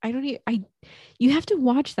 You have to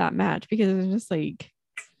watch that match because it's just like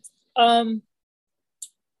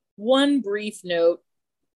one brief note.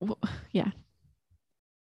 Yeah.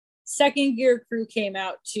 Second Gear Crew came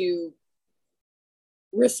out to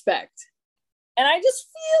Respect. And I just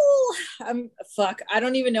feel I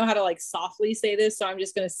don't even know how to like softly say this, so I'm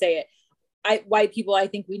just gonna say it. White people, I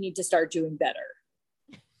think we need to start doing better.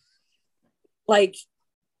 Like,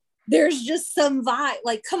 there's just some vibe.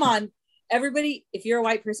 Like, come on, everybody, if you're a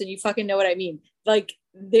white person, you fucking know what I mean. Like,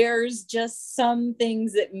 there's just some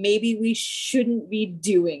things that maybe we shouldn't be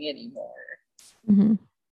doing anymore. Mm-hmm.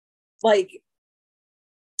 Like,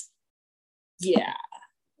 yeah.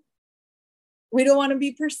 We don't want to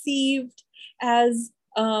be perceived as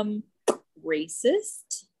racist.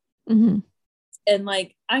 Mm-hmm. And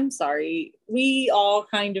like, I'm sorry, we all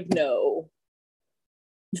kind of know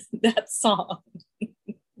that song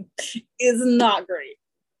is not great.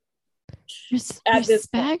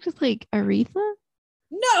 Respect like Aretha?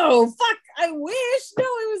 No, fuck, I wish. No,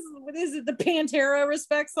 what is it, the Pantera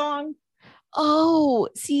Respect song? Oh,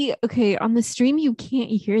 see, okay, on the stream you can't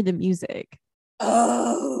hear the music.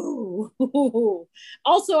 Oh.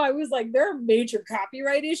 Also, I was like, there are major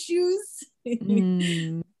copyright issues.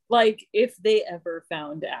 Like, if they ever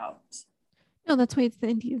found out. No, that's why it's the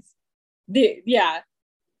Indies. Yeah.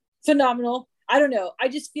 Phenomenal. I don't know. I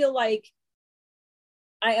just feel like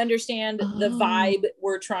I understand the vibe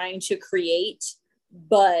we're trying to create,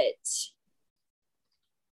 but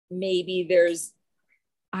maybe there's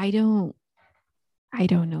I don't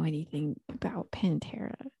know anything about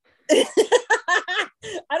Pantera.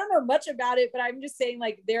 I don't know much about it, but I'm just saying,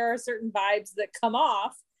 like, there are certain vibes that come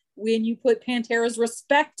off when you put Pantera's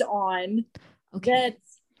Respect on. Okay.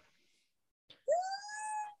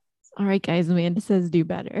 All right, guys. Amanda says do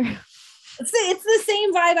better. It's the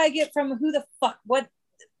same vibe I get from what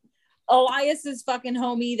Elias's fucking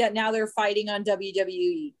homie that now they're fighting on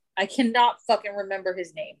WWE. I cannot fucking remember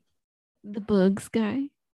his name. The Bugs guy?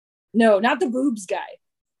 No, not the boobs guy.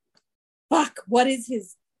 Fuck, what is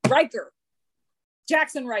his? Riker.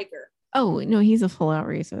 Jackson Riker. Oh, no, he's a full out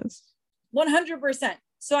racist. 100%.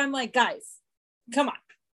 So I'm like, guys, come on.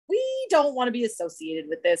 We don't want to be associated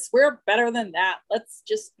with this. We're better than that. Let's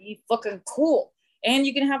just be fucking cool. And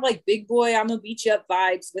you can have like big boy, I'm gonna beat you up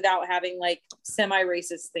vibes without having like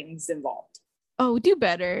semi-racist things involved. Oh, do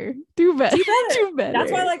better. Do better. Do better.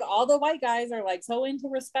 That's why like all the white guys are like so into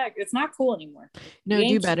Respect. It's not cool anymore. No,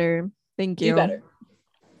 do better. Thank you. Do better.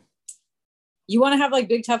 You want to have like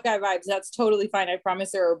big tough guy vibes, that's totally fine. I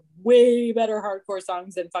promise there are way better hardcore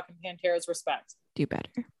songs than fucking Pantera's Respect. Do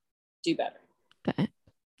better. Do better.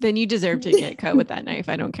 Then you deserve to get cut with that knife.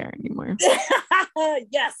 I don't care anymore.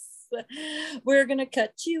 Yes. We're gonna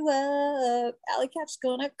cut you up. Alley Cat's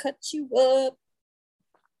gonna cut you up.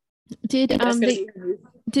 What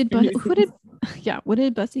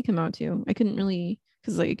did Bussy come out to? I couldn't really,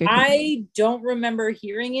 because like I don't remember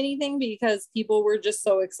hearing anything because people were just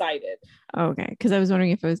so excited. Okay, because I was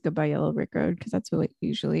wondering if it was Goodbye Yellow Brick Road, because that's what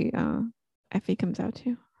usually Effie comes out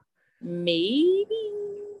to. Maybe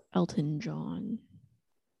Elton John.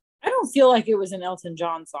 I don't feel like it was an Elton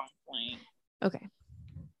John song playing. Okay.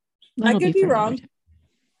 I could be wrong.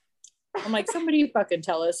 I'm like, somebody fucking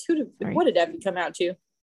tell us what did Effie come out to?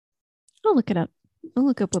 I'll look it up. I'll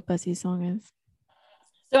look up what Bussy's song is.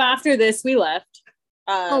 So after this, we left.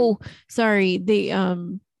 Sorry. They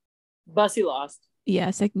Bussy lost. Yeah,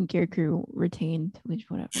 Second Gear Crew retained, which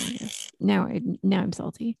whatever. I guess. Now I'm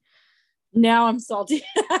salty. Now I'm salty.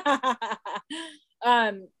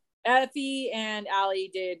 Effie and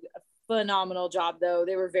Allie did a phenomenal job, though.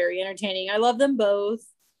 They were very entertaining. I love them both.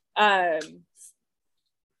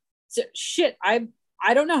 So shit, I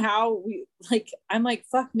don't know how we like. I'm like,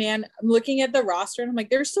 fuck, man. I'm looking at the roster and I'm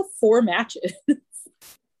like, there's still 4 matches.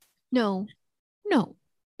 No,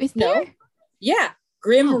 is there? Yeah,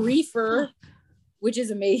 Grim Reaper, which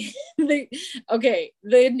is amazing. Okay,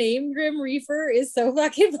 the name Grim Reaper is so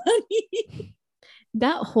fucking funny.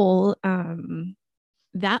 That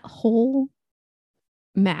whole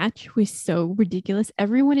match was so ridiculous.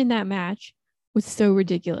 Everyone in that match was so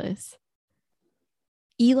ridiculous.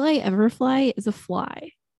 Eli Everfly is a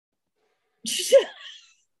fly.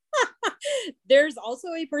 There's also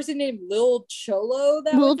a person named Lil Cholo.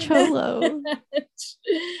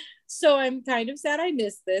 So I'm kind of sad I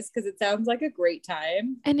missed this because it sounds like a great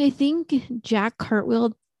time. And I think Jack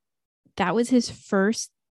Cartwheel, that was his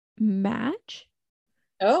first match.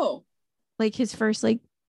 Oh. Like his first like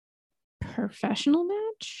professional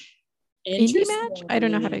match? Indie match? I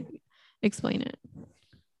don't know how to. Explain it.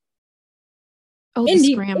 Oh, the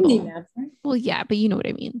Indie scramble. match, right? Well, yeah, but you know what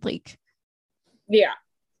I mean. Like, Yeah.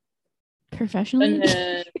 professionally, And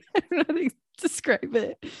then, I don't know how to describe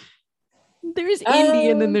it. There's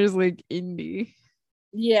indie, and then there's like indie.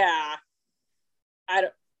 yeah.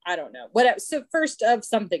 I don't know. Whatever. So first of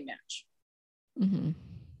something match.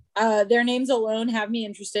 Mm-hmm. Their names alone have me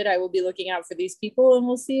interested. I will be looking out for these people, and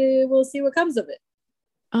we'll see what comes of it.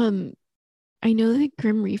 I know that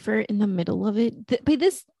Grim Reaper in the middle of it. By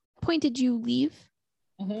this point, did you leave?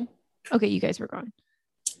 Mm-hmm. Okay, you guys were gone.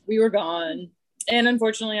 We were gone, and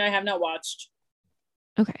unfortunately, I have not watched.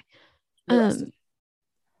 Okay. the rest of it.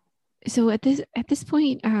 So at this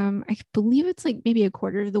point, I believe it's like maybe a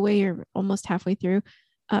quarter of the way or almost halfway through.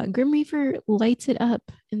 Grim Reaper lights it up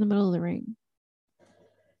in the middle of the ring.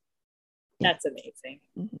 That's amazing.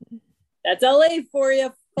 Mm-hmm. That's LA for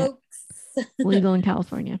you, folks. Yeah. Legal in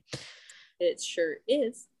California. It sure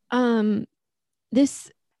is.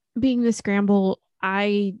 This being the scramble,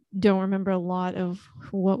 I don't remember a lot of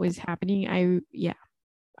what was happening.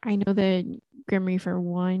 I know that Grim Reaper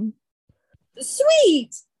won.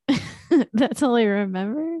 Sweet. That's all I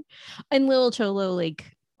remember. And Lil Cholo like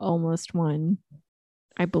almost won,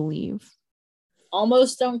 I believe.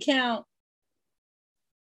 Almost don't count.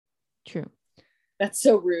 True. That's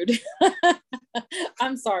so rude.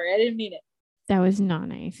 I'm sorry. I didn't mean it. That was not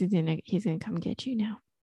nice. He's gonna come get you now.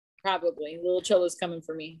 Probably. Little Cholo's coming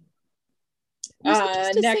for me. Was it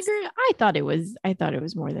just a next... cigarette? I thought it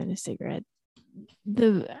was more than a cigarette.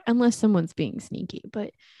 Unless someone's being sneaky,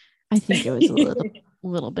 but I think it was a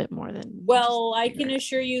little bit more than. Well, I can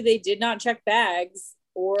assure you they did not check bags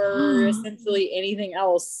or essentially anything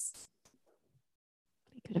else.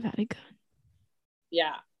 They could have had a gun.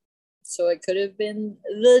 Yeah. So it could have been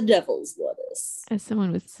the devil's lettuce. As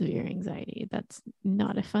someone with severe anxiety, that's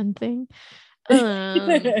not a fun thing.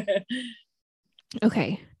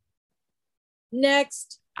 Okay.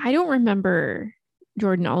 Next. I don't remember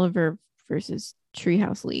Jordan Oliver versus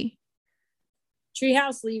Treehouse Lee.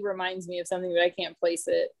 Treehouse Lee reminds me of something, but I can't place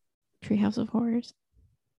it. Treehouse of Horrors.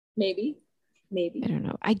 Maybe. I don't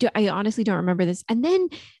know. I honestly don't remember this. And then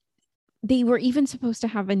they were even supposed to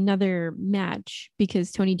have another match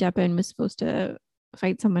because Tony Deppen was supposed to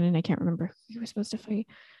fight someone, and I can't remember who he was supposed to fight.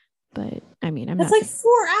 But I mean, that's like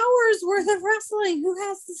 4 hours worth of wrestling. Who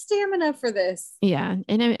has the stamina for this? Yeah,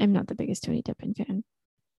 and I'm not the biggest Tony Deppen fan.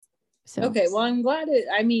 So okay, well, I'm glad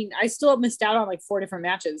I still missed out on like 4 different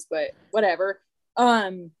matches, but whatever.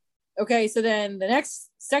 Okay, so then the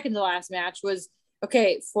next second to last match was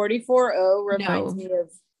 44-0 reminds me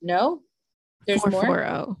of there's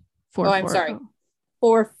 440. Oh, I'm sorry.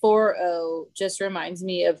 440 just reminds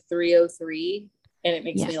me of 303, and it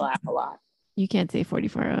makes me laugh a lot. You can't say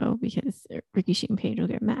 440 because Ricky Shane Page will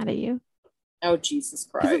get mad at you. Oh, Jesus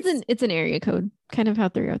Christ. It's an area code, kind of how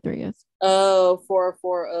 303 is. Oh,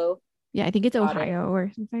 440. Yeah, I think it's Ohio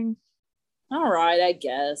or something. All right, I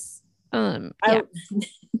guess. Yeah.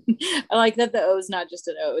 I like that the O is not just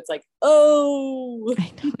an O. It's like, oh.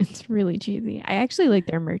 I know, it's really cheesy. I actually like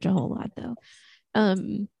their merch a whole lot, though.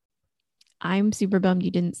 I'm super bummed you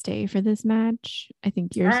didn't stay for this match. I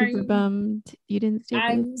think you're super bummed you didn't stay.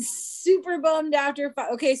 I'm super bummed after.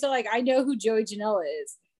 Okay, so like I know who Joey Janela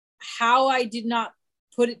is. How I did not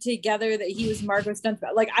put it together that he was Marco Stunt's.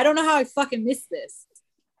 Like I don't know how I fucking missed this.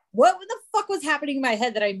 What the fuck was happening in my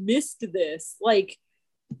head that I missed this? Like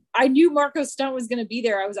I knew Marco Stunt was going to be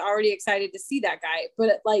there. I was already excited to see that guy,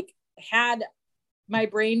 but like had my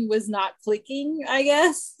brain was not clicking, I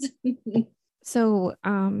guess. So,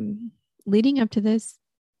 leading up to this,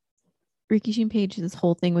 Ricky Shane Page's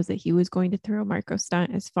whole thing was that he was going to throw Marco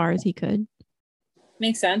Stunt as far as he could.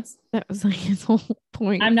 Makes sense. That was like his whole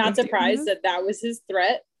point. I'm not surprised that was his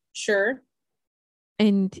threat. Sure.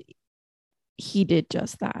 And he did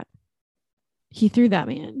just that. He threw that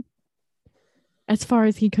man as far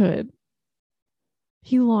as he could.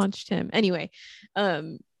 He launched him. Anyway,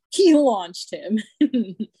 he launched him.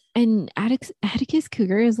 And Atticus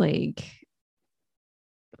Cougar is like,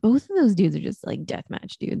 both of those dudes are just like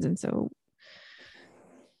deathmatch dudes. And so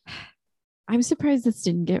I'm surprised this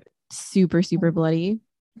didn't get super, super bloody.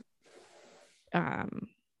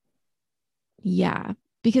 Yeah,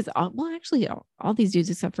 because all these dudes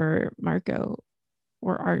except for Marco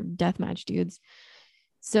are deathmatch dudes.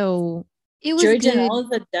 So it was Joey Janela is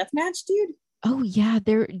a deathmatch dude? Oh yeah,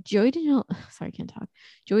 Joey Janela. Sorry, I can't talk.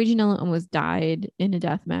 Joey Janela almost died in a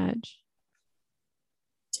death match.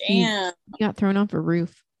 Damn, he got thrown off a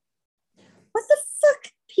roof. What the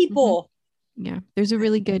fuck, people? Mm-hmm. Yeah, there's a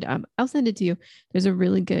really good. I'll send it to you. There's a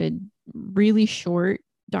really good, really short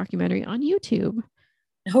documentary on YouTube.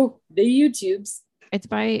 Oh, the YouTubes. It's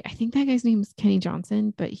by, I think that guy's name is Kenny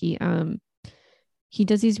Johnson, but he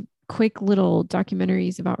does these quick little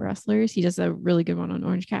documentaries about wrestlers. He does a really good one on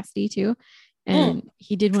Orange Cassidy too. And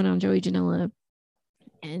he did one on Joey Janela.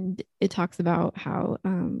 And it talks about how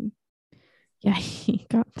he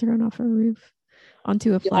got thrown off a roof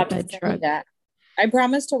onto a flatbed truck. I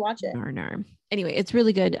promise to watch it. Nar. Anyway, it's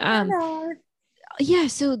really good. Yeah,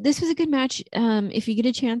 so this was a good match. If you get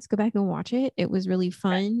a chance, go back and watch it. It was really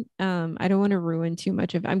fun. I don't want to ruin too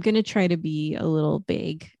much of it. I'm gonna try to be a little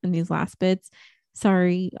vague in these last bits.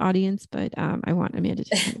 Sorry, audience, but I want Amanda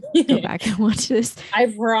to go back and watch this.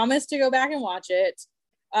 I promise to go back and watch it.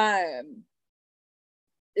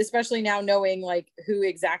 Especially now knowing like who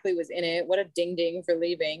exactly was in it. What a ding ding for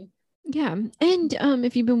leaving. Yeah. And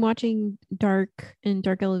if you've been watching Dark and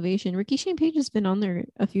Dark Elevation, Ricky Shane Page has been on there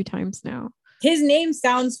a few times now. His name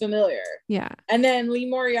sounds familiar. Yeah. And then Lee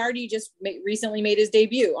Moriarty just recently made his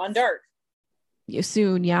debut on Dark.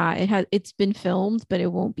 Soon, yeah. It's been filmed, but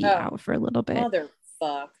it won't be out for a little bit.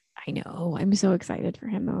 Motherfuck. I know. I'm so excited for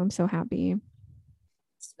him though. I'm so happy.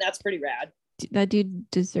 That's pretty rad. That dude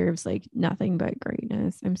deserves like nothing but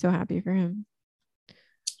greatness. I'm so happy for him.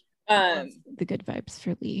 The good vibes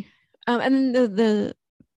for Lee. And then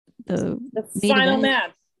the final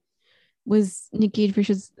match was Nick Gage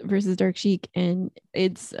versus Dark Sheik, and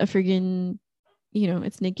it's a friggin',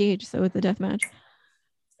 it's Nick Gage, so it's a death match.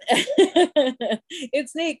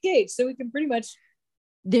 It's Nick Gage, so we can pretty much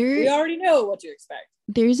we already know what to expect.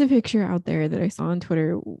 There's a picture out there that I saw on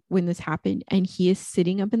Twitter when this happened, and he is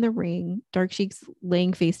sitting up in the ring. Dark Sheik's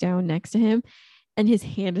laying face down next to him, and his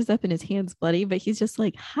hand is up and his hand's bloody, but he's just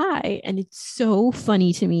like, hi. And it's so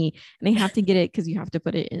funny to me. And I have to get it because you have to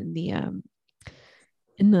put it in the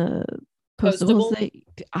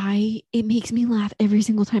postables. It makes me laugh every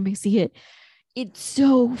single time I see it. It's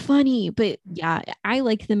so funny. But yeah, I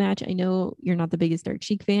like the match. I know you're not the biggest Dark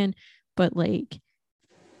Sheik fan, but like,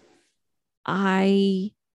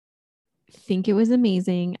 I think it was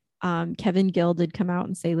amazing. Kevin Gill did come out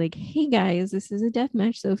and say like, hey guys, this is a death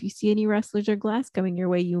match, so if you see any wrestlers or glass coming your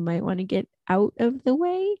way, you might want to get out of the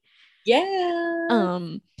way.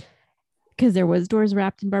 Because there was doors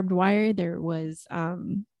wrapped in barbed wire. There was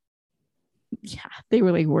they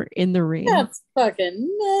were like, we're in the ring. That's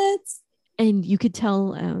fucking nuts. And you could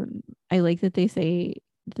tell, I like that they say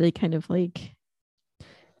they kind of like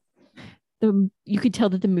you could tell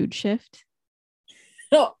that the mood shift.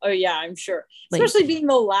 Oh yeah, I'm sure. Especially being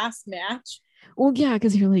the last match. Well, yeah,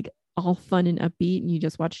 because you're like all fun and upbeat, and you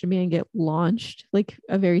just watched a man get launched, like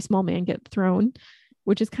a very small man get thrown,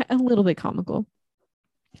 which is kind of a little bit comical.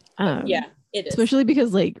 Yeah, it is. Especially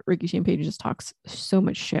because like Ricky Shane Page just talks so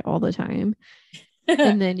much shit all the time.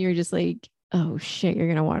 And then you're just like, oh shit, you're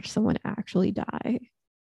gonna watch someone actually die.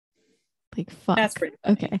 Like fuck. That's pretty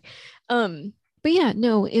funny. Okay. But yeah,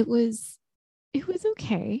 no, it was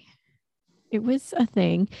okay. It was a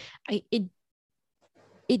thing. It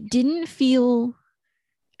didn't feel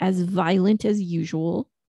as violent as usual.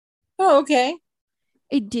 Oh, okay.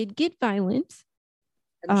 It did get violent.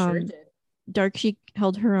 I'm sure it did. Dark Sheik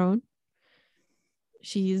held her own.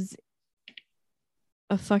 She's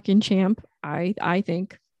a fucking champ, I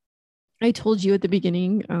think. I told you at the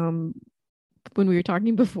beginning, when we were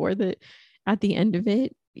talking before, that at the end of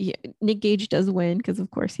it, Nick Gage does win, because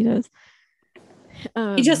of course he does.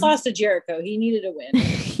 He just lost to Jericho. He needed a win.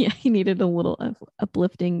 Yeah, he needed a little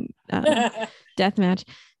uplifting death match.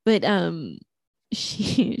 But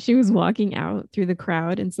she was walking out through the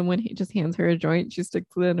crowd, and someone just hands her a joint. She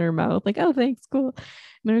sticks it in her mouth, like, oh, thanks, cool.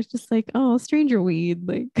 And I was just like, oh, stranger weed,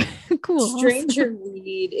 like, cool. Stranger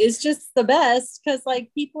weed is just the best because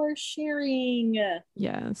like people are sharing.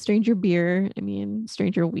 Yeah, stranger beer. I mean,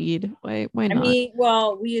 stranger weed. Why not? I mean,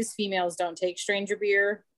 well, we as females don't take stranger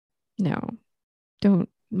beer. No, don't.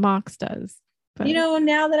 Mox does. But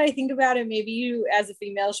now that I think about it, maybe you as a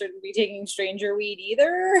female shouldn't be taking stranger weed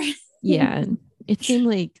either. Yeah. It seemed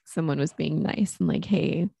like someone was being nice and like,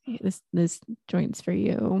 hey, this joint's for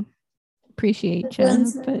you. Appreciate you.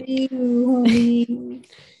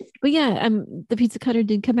 But yeah, the pizza cutter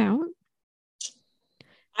did come out.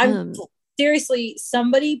 I'm seriously,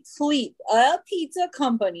 somebody please, a pizza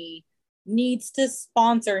company needs to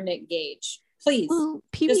sponsor Nick Gage. Please. Well,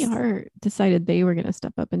 PBR decided they were gonna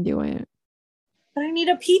step up and do it. But I need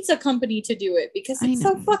a pizza company to do it because it's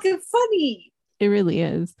so fucking funny. It really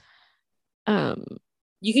is.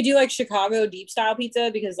 You could do like Chicago deep style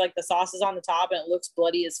pizza because like the sauce is on the top and it looks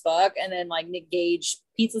bloody as fuck, and then like Nick Gage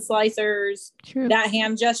pizza slicers. True. That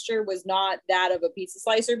hand gesture was not that of a pizza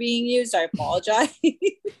slicer being used. I apologize.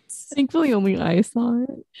 Thankfully only I saw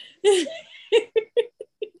it.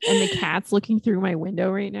 And the cat's looking through my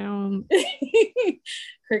window right now.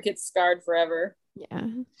 Cricket's scarred forever. Yeah.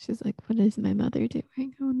 She's like, what is my mother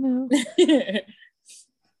doing? Oh no.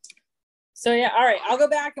 So yeah, all right. I'll go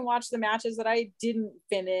back and watch the matches that I didn't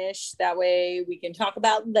finish. That way we can talk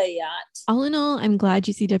about that. All in all, I'm glad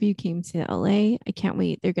GCW came to LA. I can't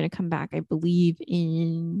wait. They're going to come back, I believe,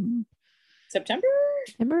 in September,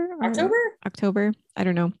 October. I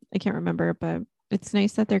don't know. I can't remember, but it's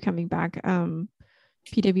nice that they're coming back.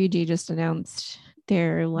 PWG just announced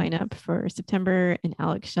their lineup for September, and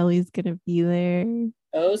Alex Shelley's going to be there.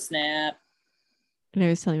 Oh, snap. And I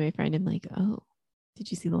was telling my friend, I'm like, oh, did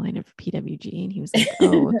you see the lineup for PWG? And he was like,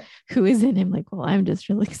 oh, who is in? I'm like, well, I'm just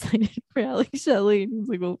really excited for Alex Shelley. And he's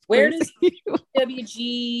like, well, where does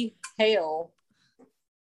PWG hail?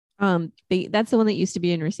 That's the one that used to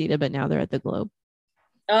be in Reseda, but now they're at the Globe.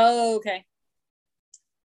 Oh, okay.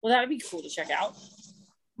 Well, that would be cool to check out.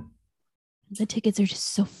 The tickets are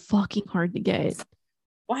just so fucking hard to get.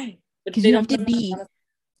 Why? Because you have to be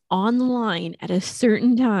online at a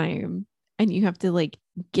certain time, and you have to like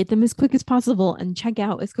get them as quick as possible and check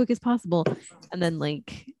out as quick as possible. And then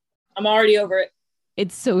like, I'm already over it.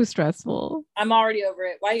 It's so stressful. I'm already over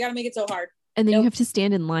it. Why you gotta make it so hard? And then you have to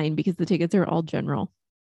stand in line because the tickets are all general.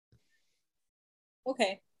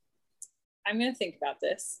 Okay. I'm going to think about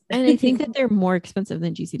this. And I think that they're more expensive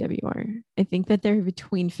than GCW are. I think that they're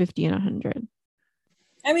between 50 and 100.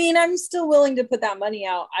 I mean, I'm still willing to put that money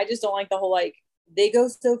out. I just don't like the whole, like, they go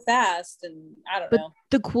so fast and I don't know.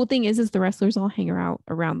 The cool thing is the wrestlers all hang out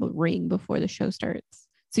around the ring before the show starts.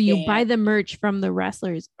 So you buy the merch from the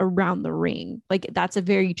wrestlers around the ring. Like, that's a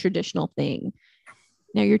very traditional thing.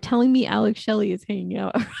 Now you're telling me Alex Shelley is hanging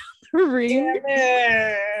out around the ring? Damn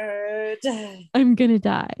it. I'm going to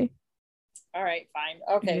die. All right, fine.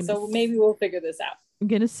 Okay, so maybe we'll figure this out. I'm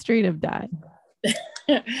going to straight up die.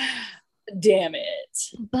 Damn it.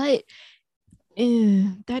 But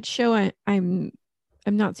that show, I'm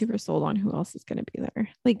not super sold on who else is going to be there.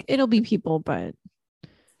 Like, it'll be people, but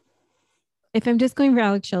if I'm just going for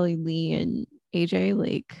Alex Shelley, Lee, and AJ,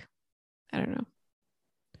 like, I don't know.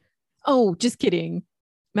 Oh, just kidding.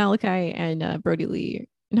 Malachi and Brody Lee.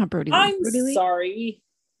 Not Brody Lee. I'm Brody Lee? sorry.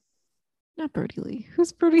 Not Brody Lee.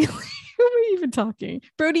 Who's Brody Lee? Who am I even talking?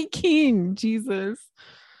 Brody King. Jesus.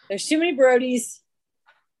 There's too many Brodies.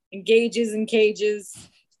 Engages and cages.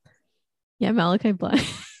 Yeah, Malachi Black.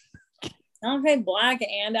 Malachi Black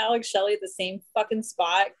and Alex Shelley at the same fucking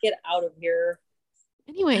spot. Get out of here.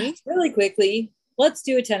 Anyway. Really quickly, let's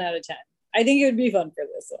do a 10 out of 10. I think it would be fun for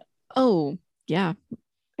this one. Oh, yeah.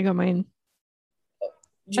 I got mine.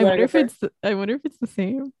 I wonder if it's the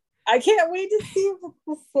same. I can't wait to see if it's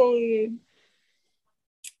the same.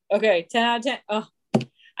 Okay, 10 out of 10. Oh,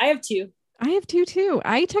 I have 2. I have 2 too.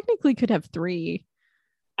 I technically could have 3.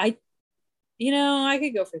 I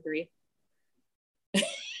could go for 3.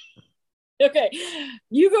 Okay,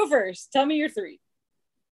 you go first. Tell me your 3.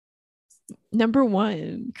 Number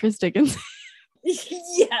 1, Chris Dickinson.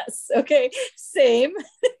 Yes. Okay. Same.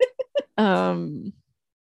 AJ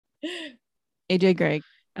Gregg,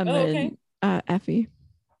 and then Effie.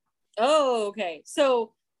 Oh, okay.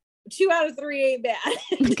 So 2 out of 3 ain't bad.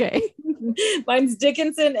 Okay. Mine's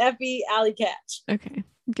Dickinson, Effie, Alley Catch. Okay.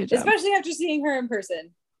 Good job. Especially after seeing her in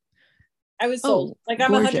person. I was sold. I'm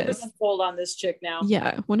gorgeous. 100% sold on this chick now.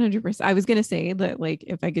 Yeah, 100%. I was gonna say that, like,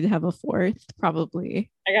 if I could have a 4th, probably.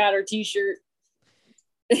 I got her t-shirt.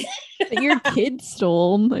 That your kid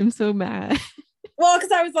stole. I'm so mad. Well,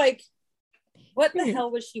 because I was like, what the hell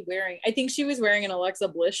was she wearing? I think she was wearing an Alexa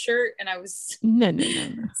Bliss shirt, and I was no.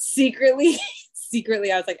 secretly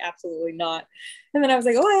I was like, absolutely not. And then I was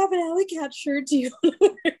like, oh, I have an Alley Cat shirt. Do you want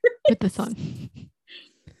to wear it? With the sun.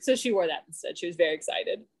 So she wore that instead. She was very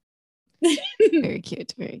excited. Very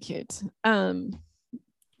cute. Very cute.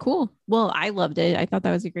 Cool. Well, I loved it. I thought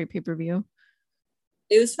that was a great pay-per-view.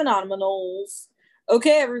 It was phenomenal.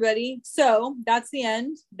 Okay, everybody. So that's the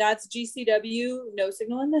end. That's GCW No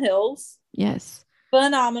Signal in the Hills. Yes.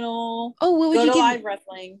 Phenomenal. Oh, what would Go you to give live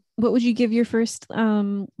wrestling? What would you give your first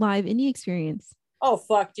live indie experience? Oh,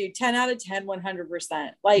 fuck, dude. 10 out of 10,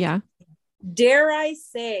 100%. Like, yeah. Dare I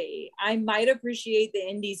say, I might appreciate the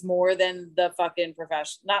indies more than the fucking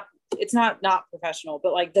professional. It's not professional,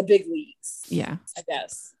 but like the big leagues. Yeah. I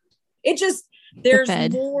guess. It just, there's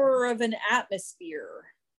more of an atmosphere.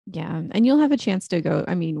 Yeah. And you'll have a chance to go.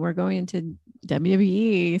 I mean, we're going into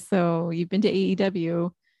WWE. So you've been to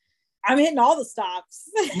AEW. I'm hitting all the stops.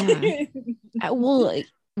 Yeah. Well,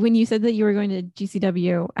 when you said that you were going to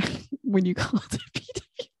GCW, when you called it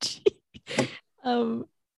PWG,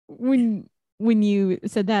 when you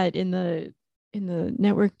said that in the in the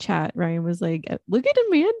network chat, Ryan was like, look at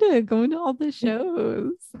Amanda going to all the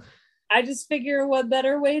shows. I just figure what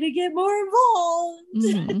better way to get more involved.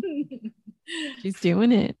 Mm-hmm. She's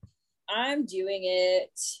doing it. I'm doing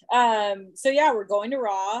it. So yeah, we're going to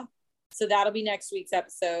Raw. So that'll be next week's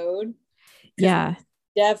episode. Yeah.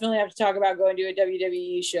 Definitely have to talk about going to a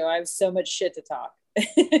WWE show. I have so much shit to talk.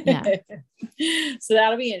 Yeah. So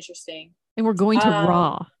that'll be interesting. And we're going to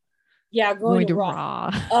Raw. Yeah, going to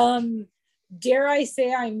Raw. Dare I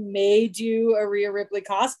say I may do a Rhea Ripley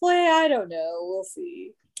cosplay? I don't know. We'll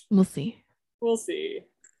see. We'll see.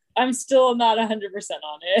 I'm still not 100%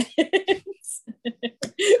 on it.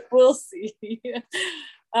 We'll see.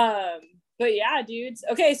 But yeah, dudes.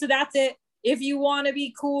 Okay, so that's it. If you want to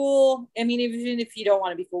be cool, I mean, even if you don't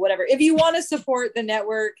want to be cool, whatever. If you want to support the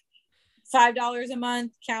network, $5 a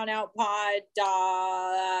month,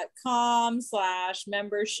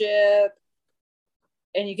 countoutpod.com/membership.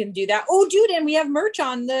 And you can do that. Oh, dude, and we have merch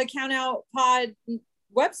on the Count Out Pod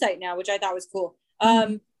website now, which I thought was cool.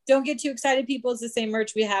 Don't get too excited, people. It's the same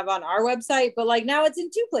merch we have on our website, but like now it's in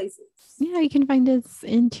 2 places. Yeah, you can find us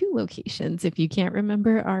in 2 locations if you can't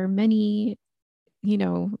remember our many,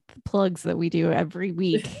 plugs that we do every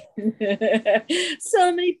week.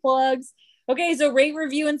 So many plugs. Okay, so rate,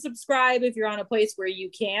 review, and subscribe if you're on a place where you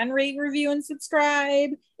can rate, review, and subscribe.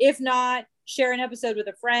 If not, share an episode with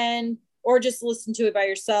a friend or just listen to it by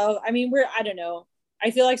yourself. I mean, I don't know. I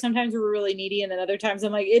feel like sometimes we're really needy, and then other times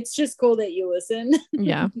I'm like, it's just cool that you listen.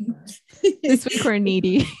 Yeah. This week we're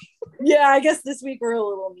needy. Yeah, I guess this week we're a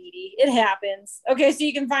little needy. It happens. Okay, so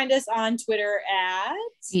you can find us on Twitter at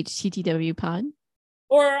HTTW Pod.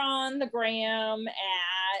 Or on the gram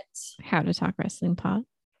at How to Talk Wrestling Pod.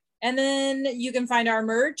 And then you can find our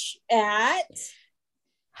merch at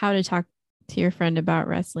How to Talk to Your Friend About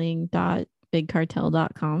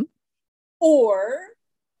Wrestling.bigcartel.com. Or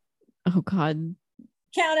oh god,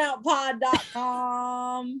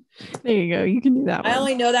 countoutpod.com. There you go. You can do that one. I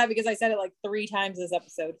only know that because I said it like 3 times this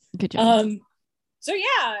episode. Good job. So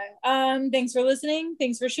yeah, thanks for listening.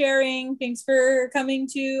 Thanks for sharing. Thanks for coming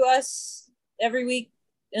to us every week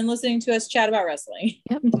and listening to us chat about wrestling.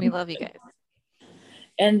 Yep, we love you guys.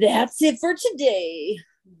 And that's it for today.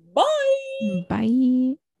 Bye.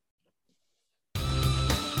 Bye.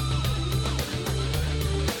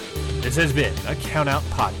 This has been a Count Out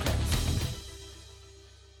Podcast.